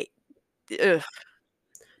like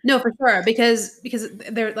no, for sure, because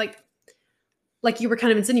they're like you were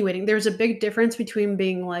kind of insinuating, there's a big difference between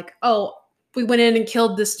being like, oh, we went in and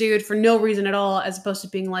killed this dude for no reason at all, as opposed to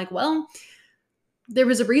being like, well, there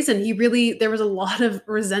was a reason. There was a lot of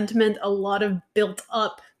resentment, a lot of built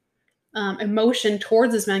up emotion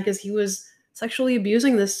towards this man because he was sexually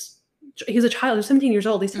abusing this. He's a child. He's 17 years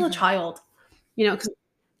old. He's still a child,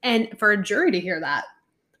 and for a jury to hear that,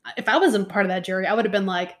 if I wasn't part of that jury, I would have been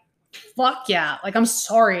like, fuck yeah. Like, I'm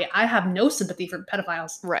sorry. I have no sympathy for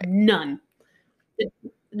pedophiles. Right. None.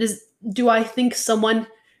 Do I think someone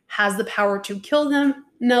has the power to kill them?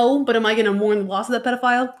 No. But am I going to mourn the loss of that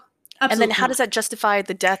pedophile? Absolutely. And then how does that justify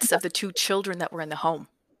the deaths of the two children that were in the home?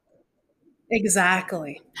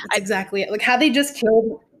 Exactly. That's exactly it. Like, had they just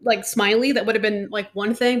killed like Smiley, that would have been like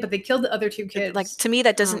one thing, but they killed the other two kids. Like, to me,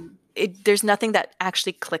 that doesn't, there's nothing that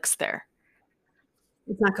actually clicks there.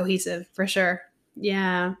 It's not cohesive, for sure.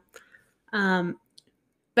 Yeah.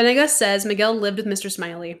 Venegas says Miguel lived with Mr.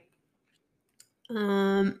 Smiley.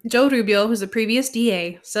 Joe Rubio, who's the previous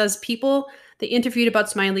DA, says people they interviewed about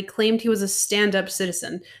Smiley claimed he was a stand-up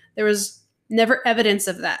citizen. There was never evidence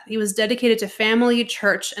of that. He was dedicated to family,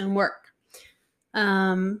 church, and work.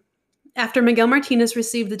 After Miguel Martinez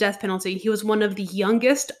received the death penalty, he was one of the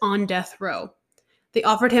youngest on death row. They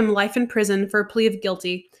offered him life in prison for a plea of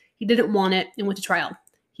guilty. He didn't want it and went to trial.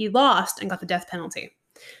 He lost and got the death penalty.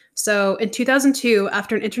 So in 2002,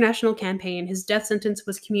 after an international campaign, his death sentence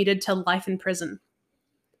was commuted to life in prison.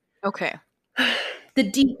 Okay. The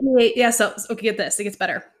DEA, yeah, so okay, get this, it gets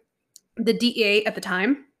better. The DEA at the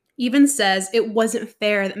time even says it wasn't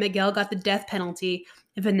fair that Miguel got the death penalty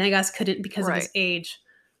if Venegas couldn't because of his Right. age.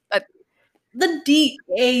 Uh, The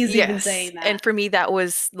DEA is even yes. saying that. And for me, that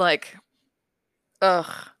was like,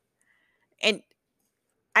 ugh. And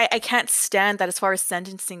I can't stand that as far as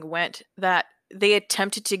sentencing went, that they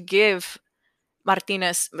attempted to give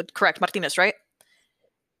Martinez, right?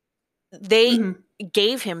 They Mhm.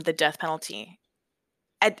 gave him the death penalty.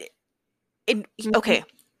 Mhm. Okay,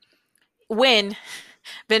 when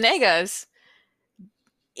Venegas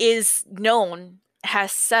is known,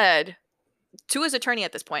 has said to his attorney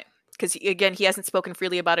at this point, because again, he hasn't spoken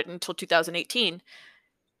freely about it until 2018,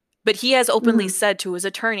 but he has openly Mhm. said to his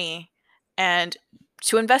attorney and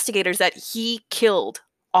to investigators that he killed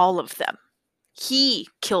all of them. He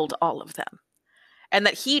killed all of them. And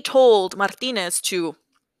that he told Martinez to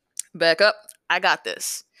back up, I got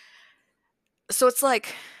this. So it's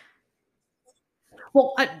like,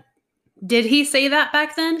 Well, did he say that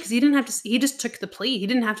back then? Because he didn't have to. He just took the plea. He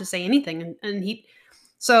didn't have to say anything, and he.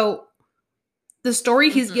 So the story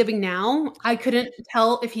he's mhm. giving now, I couldn't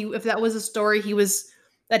tell if that was a story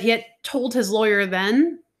that he had told his lawyer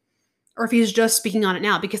then, or if he's just speaking on it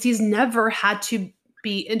now, because he's never had to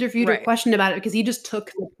be interviewed or Right. questioned about it because he just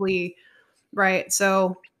took the plea, right?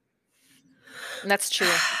 So And that's true.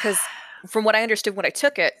 Because from what I understood when I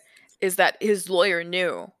took it, is that his lawyer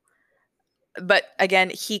knew. But again,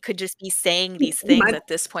 he could just be saying these he things might, at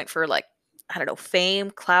this point for like, I don't know, fame,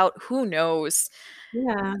 clout, who knows?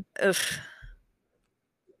 yeah, Ugh.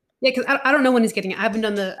 yeah. Because I don't know when he's getting. I haven't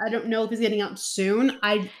done the. I don't know if he's getting out soon.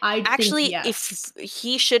 I think Actually, yes. if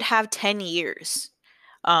he should have 10 years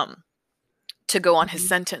to go on his Mhm.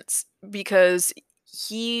 sentence, because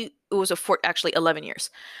it was actually 11 years.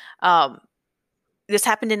 Um, this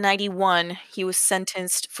happened in 91. He was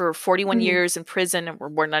sentenced for 41 Mhm. years in prison. We're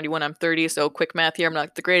born in 91, I'm 30, so quick math here. I'm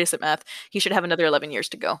not the greatest at math. He should have another 11 years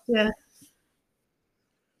to go. Yeah,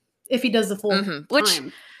 if he does the full Which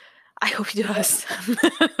time. I hope he does.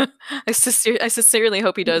 I sincerely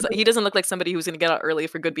hope he does. He doesn't look like somebody who's going to get out early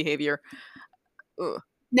for good behavior. Ugh.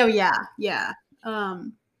 No, yeah, yeah.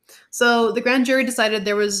 Um, so the grand jury decided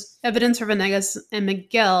there was evidence for Venegas and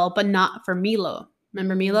Miguel, but not for Milo.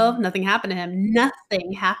 Remember Milo? Nothing happened to him.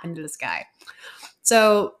 Nothing happened to this guy.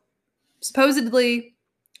 So supposedly,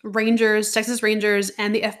 Texas Rangers,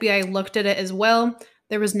 and the FBI looked at it as well.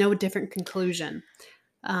 There was no different conclusion.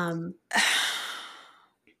 Um,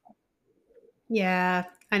 yeah,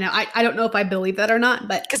 I know. I don't know if I believe that or not,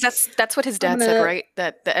 but Because that's what his I'm dad said, gonna. right?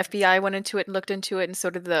 That the FBI went into it and looked into it, and so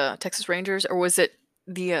did the Texas Rangers, or was it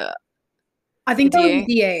the I the think that was the DA?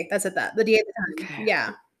 DA. That's at that. The DA at the time. Okay.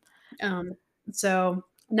 Yeah. So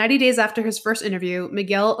 90 days after his first interview,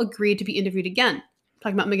 Miguel agreed to be interviewed again.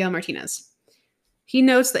 Talking about Miguel Martinez. He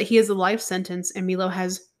notes that he has a life sentence and Milo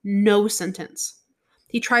has no sentence.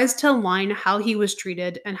 He tries to align how he was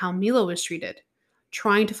treated and how Milo was treated,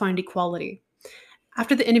 trying to find equality.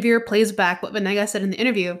 After the interviewer plays back what Venegas said in the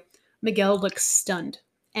interview, Miguel looks stunned,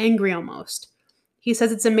 angry almost. He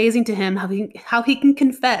says it's amazing to him how he can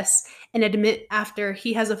confess and admit after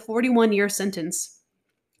he has a 41-year sentence,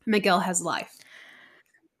 Miguel has life.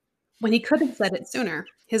 When he could have said it sooner,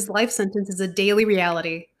 his life sentence is a daily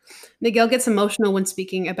reality. Miguel gets emotional when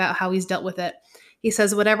speaking about how he's dealt with it. He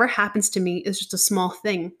says, whatever happens to me is just a small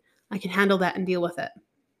thing. I can handle that and deal with it.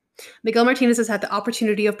 Miguel Martinez has had the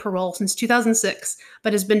opportunity of parole since 2006,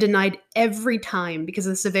 but has been denied every time because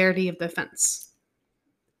of the severity of the offense.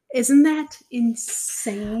 Isn't that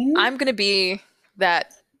insane? I'm gonna be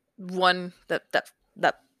that one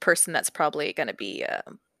that person that's probably gonna be. A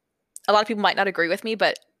lot of people might not agree with me,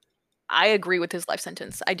 but I agree with his life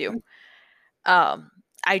sentence. I do.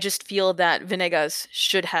 I just feel that Venegas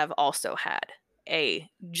should have also had a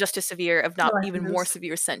just as severe, if not Oh, even more yes.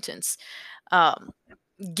 severe sentence, um,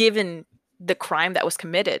 given the crime that was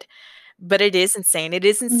committed. But it is insane. It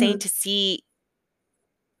is insane Mhm. to see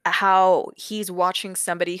how he's watching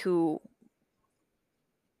somebody who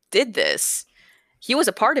did this. He was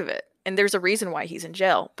a part of it, and there's a reason why he's in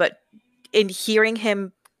jail. But in hearing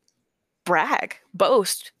him brag,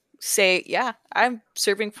 boast, say, "Yeah, I'm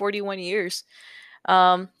serving 41 years.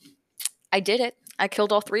 Um, I did it. I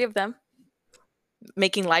killed all three of them,"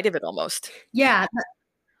 making light of it almost. Yeah,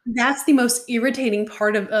 that's the most irritating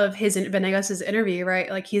part of Venegas's interview, right?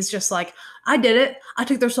 Like he's just like, "I did it. I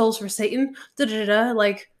took their souls for Satan." Da da da.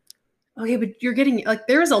 Like, okay, but you're getting like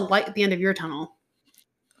there is a light at the end of your tunnel,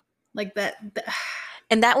 like that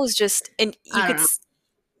And that was just, and you I could, don't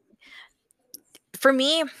know. for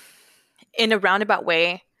me, in a roundabout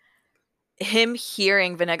way, him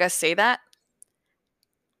hearing Venegas say that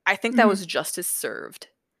I think that was justice served,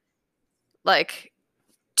 like,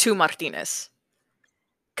 to Martinez.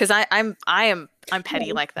 Because I'm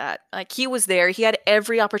petty like that. Like, he was there. He had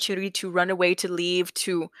every opportunity to run away, to leave,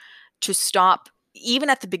 to stop, even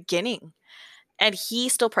at the beginning, and he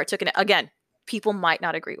still partook in it. Again, people might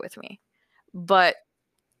not agree with me, but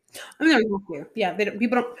I mean, you have to. Yeah,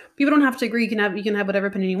 people don't have to agree. You can have whatever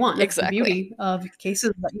opinion you want. That's Exactly. the beauty of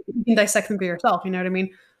cases, that you can dissect them for yourself. You know what I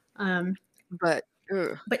mean? but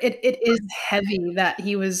But it is heavy that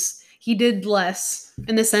he did less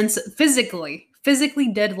in the sense physically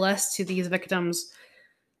did less to these victims,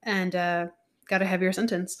 and got a heavier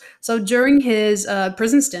sentence. So during his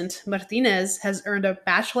prison stint, Martinez has earned a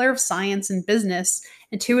Bachelor of Science in Business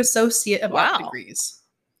and 2 Associate of Art Wow. degrees,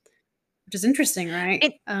 which is interesting, right?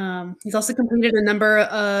 It- He's also completed a number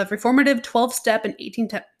of reformative 12-step and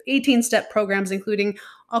 18-step programs, including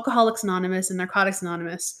Alcoholics Anonymous and Narcotics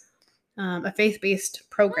Anonymous, a faith-based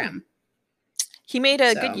program. he made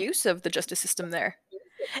a So- good use of the justice system there.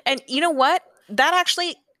 And you know what? That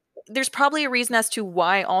actually, there's probably a reason as to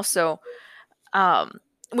why also,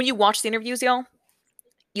 when you watch the interviews, y'all,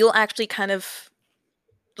 you'll actually kind of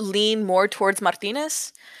lean more towards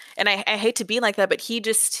Martinez. And I hate to be like that, but he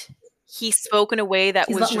spoke in a way that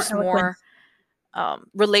He's a was lot more just more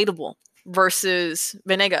relatable versus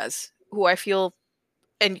Venegas, who I feel,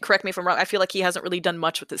 and correct me if I'm wrong, I feel like he hasn't really done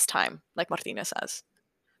much with his time like Martinez has.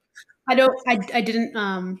 I didn't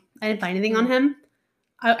find anything on him.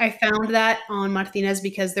 I found that on Martinez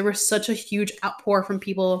because there was such a huge outpour from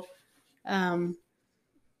people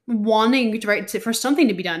wanting for something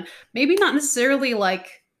to be done. Maybe not necessarily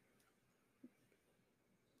like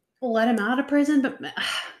let him out of prison, but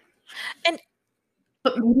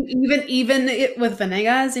even with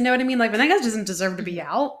Venegas, you know what I mean? Like, Venegas doesn't deserve to be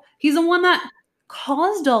out. He's the one that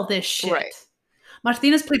caused all this shit. Right.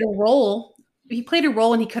 Martinez played a role. He played a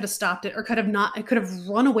role, and he could have stopped it, or could have not. It could have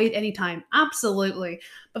run away at any time. Absolutely.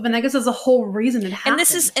 But Venegas is the whole reason it happened.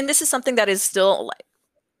 And this is something that is still like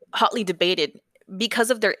hotly debated because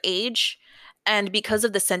of their age and because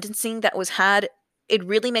of the sentencing that was had. It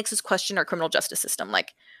really makes us question our criminal justice system.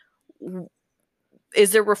 Like,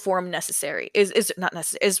 is there reform necessary? Is it not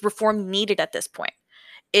necessary? Is reform needed at this point?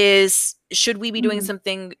 Should we be doing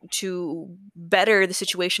something to better the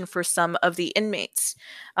situation for some of the inmates,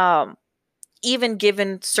 even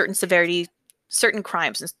given certain severity, certain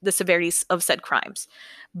crimes, and the severities of said crimes?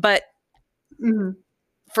 But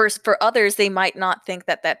for others, they might not think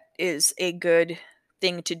that that is a good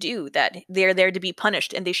thing to do, that they're there to be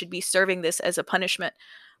punished and they should be serving this as a punishment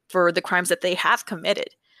for the crimes that they have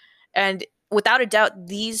committed. And without a doubt,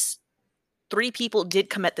 these 3 people did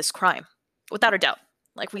commit this crime. Without a doubt.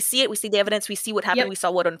 Like, we see it, we see the evidence, we see what happened, we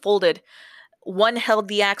saw what unfolded. One held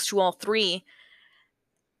the axe to all 3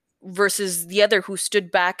 versus the other who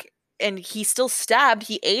stood back, and he still stabbed,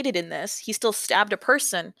 he aided in this, he still stabbed a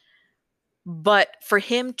person. But for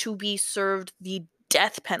him to be served the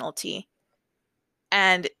death penalty,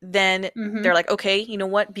 and then they're like, okay, you know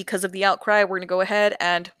what? Because of the outcry, we're going to go ahead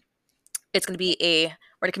and it's going to be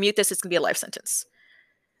we're going to commute this, it's going to be a life sentence.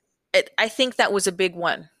 I think that was a big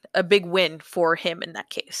win for him in that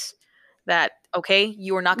case. That, okay,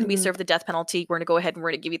 you are not going to be served the death penalty. We're going to go ahead and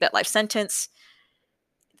we're going to give you that life sentence.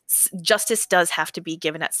 Justice does have to be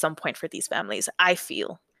given at some point for these families, I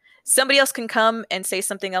feel. Somebody else can come and say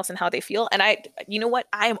something else and how they feel. And you know what?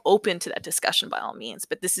 I am open to that discussion by all means.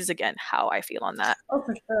 But this is, again, how I feel on that. Oh,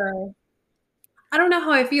 for sure. I don't know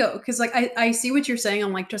how I feel, because like I see what you're saying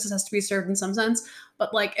on like justice has to be served in some sense.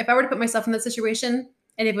 But like, if I were to put myself in that situation,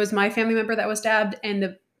 and if it was my family member that was stabbed,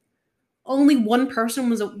 and only one person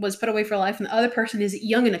was put away for life, and the other person is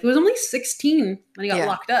young enough. He was only 16 when he got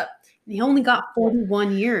locked up, and he only got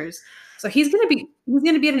 41 years. So he's gonna be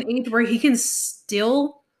at an age where he can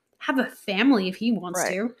still have a family if he wants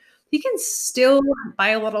to. He can still buy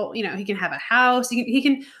a little, he can have a house.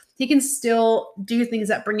 He can still do things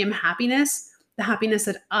that bring him happiness. The happiness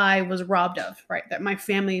that I was robbed of, right? That my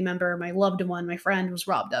family member, my loved one, my friend was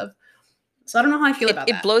robbed of. So I don't know how I feel about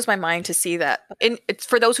that. It blows my mind to see that. It's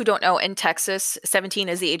for those who don't know, in Texas, 17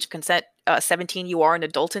 is the age of consent. 17, you are an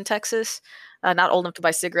adult in Texas. Not old enough to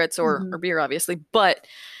buy cigarettes or beer, obviously, but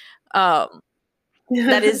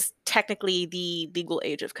that is technically the legal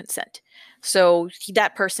age of consent. So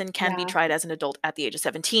that person can be tried as an adult at the age of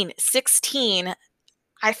 17. 16,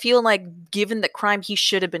 I feel like, given the crime, he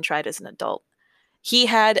should have been tried as an adult. He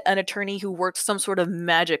had an attorney who worked some sort of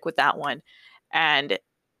magic with that one. And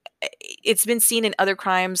it's been seen in other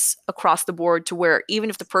crimes across the board to where even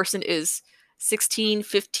if the person is 16,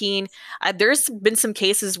 15. There's been some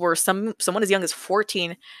cases where someone as young as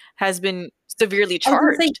 14 has been severely I was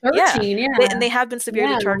gonna say charged. 13, yeah. And they have been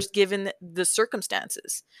severely Yeah. charged given the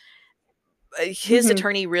circumstances. His Mhm.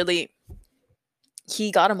 attorney really,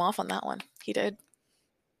 he got him off on that one. He did.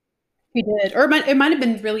 He did. Or it might have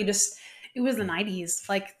been really just, it was the 90s.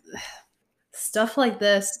 Like, stuff like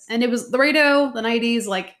this. And it was Laredo, the 90s.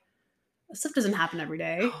 Like, stuff doesn't happen every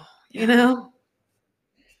day, you know?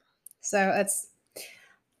 So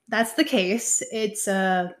that's the case. It's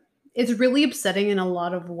really upsetting in a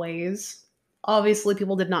lot of ways. Obviously,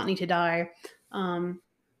 people did not need to die.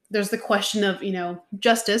 There's the question of,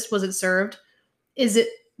 justice. Was it served? Is it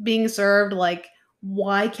being served? Like,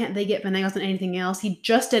 why can't they get Venegas and anything else? He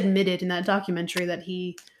just admitted in that documentary that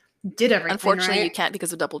he did everything. Unfortunately, right? you can't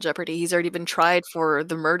because of double jeopardy. He's already been tried for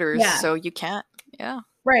the murders, so you can't. Yeah.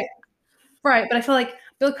 Right. But I feel like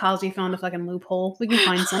Bill Cosby found a fucking loophole. We can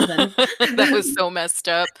find something. That was so messed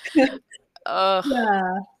up. Ugh.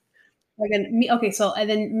 Yeah. Okay, so and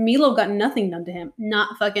then Milo got nothing done to him.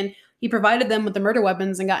 Not fucking. He provided them with the murder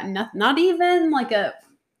weapons and got nothing. Not even like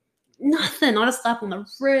nothing. Not a slap on the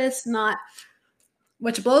wrist. Not.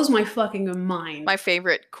 Which blows my fucking mind. My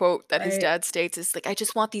favorite quote that his dad states is like, "I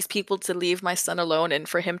just want these people to leave my son alone and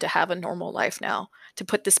for him to have a normal life now. To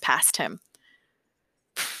put this past him."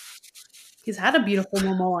 He's had a beautiful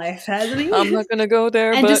normal life, hasn't he? I'm not gonna go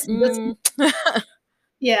there, and but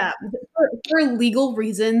yeah, for legal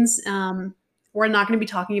reasons, we're not going to be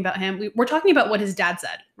talking about him. We're talking about what his dad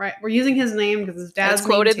said, right? We're using his name because his dad's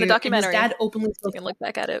quoted name in the documentary. His dad openly you can look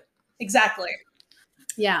back at it. Exactly.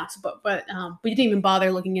 Yeah, so, but we didn't even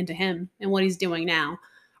bother looking into him and what he's doing now,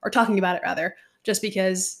 or talking about it rather, just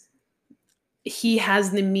because he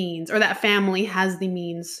has the means, or that family has the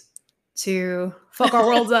means to fuck our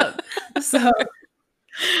worlds up. So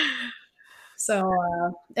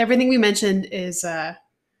everything we mentioned is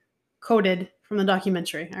coded from the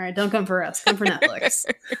documentary. All right, don't come for us. Come for Netflix.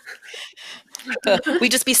 We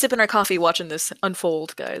just be sipping our coffee watching this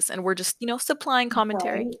unfold, guys, and we're just, supplying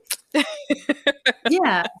commentary. Right.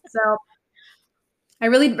 Yeah. So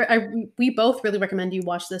we both really recommend you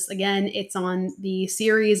watch this. Again, it's on the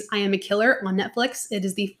series I Am a Killer on Netflix. It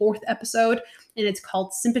is the 4th episode, and it's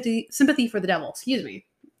called Sympathy for the Devil. Excuse me.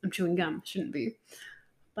 I'm chewing gum. Shouldn't be.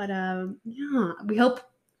 But yeah,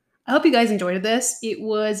 I hope you guys enjoyed this. It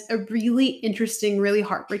was a really interesting, really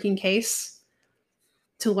heartbreaking case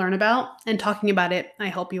to learn about, and talking about it, I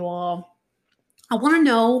want to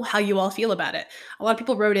know how you all feel about it. A lot of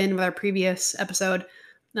people wrote in with our previous episode,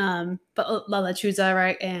 but La Lechuza,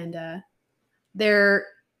 right? And their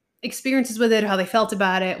experiences with it, how they felt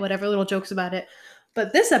about it, whatever, little jokes about it.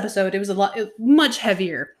 But this episode, it was much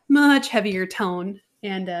heavier tone.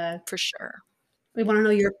 And for sure. We want to know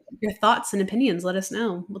your thoughts and opinions. Let us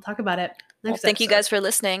know. We'll talk about it next episode. Thank you guys for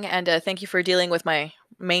listening, and thank you for dealing with my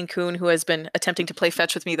Maine Coon who has been attempting to play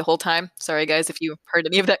fetch with me the whole time. Sorry, guys, if you heard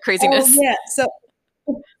any of that craziness. Oh, yeah. So,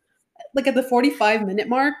 like at the 45-minute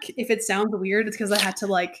mark, if it sounds weird, it's because I had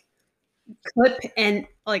to clip and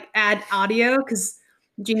add audio because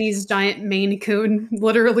Jeannie's giant Maine Coon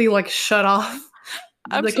literally shut off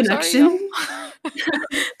the connection.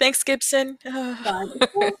 Thanks, Gibson.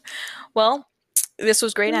 Well, this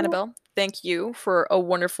was great, Annabelle. Thank you for a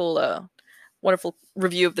wonderful, wonderful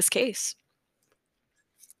review of this case.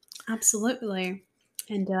 Absolutely.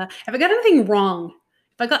 And if I got anything wrong,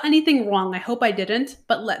 I hope I didn't,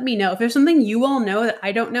 but let me know. If there's something you all know that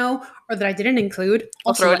I don't know or that I didn't include,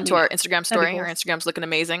 I'll throw it into our Instagram story. Cool. Our Instagram's looking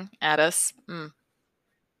amazing. Add us.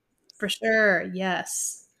 For sure.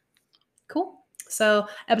 Yes. Cool. So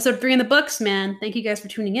episode 3 in the books, man. Thank you guys for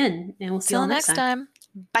tuning in, and we'll see you all next time.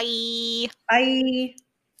 Bye. Bye.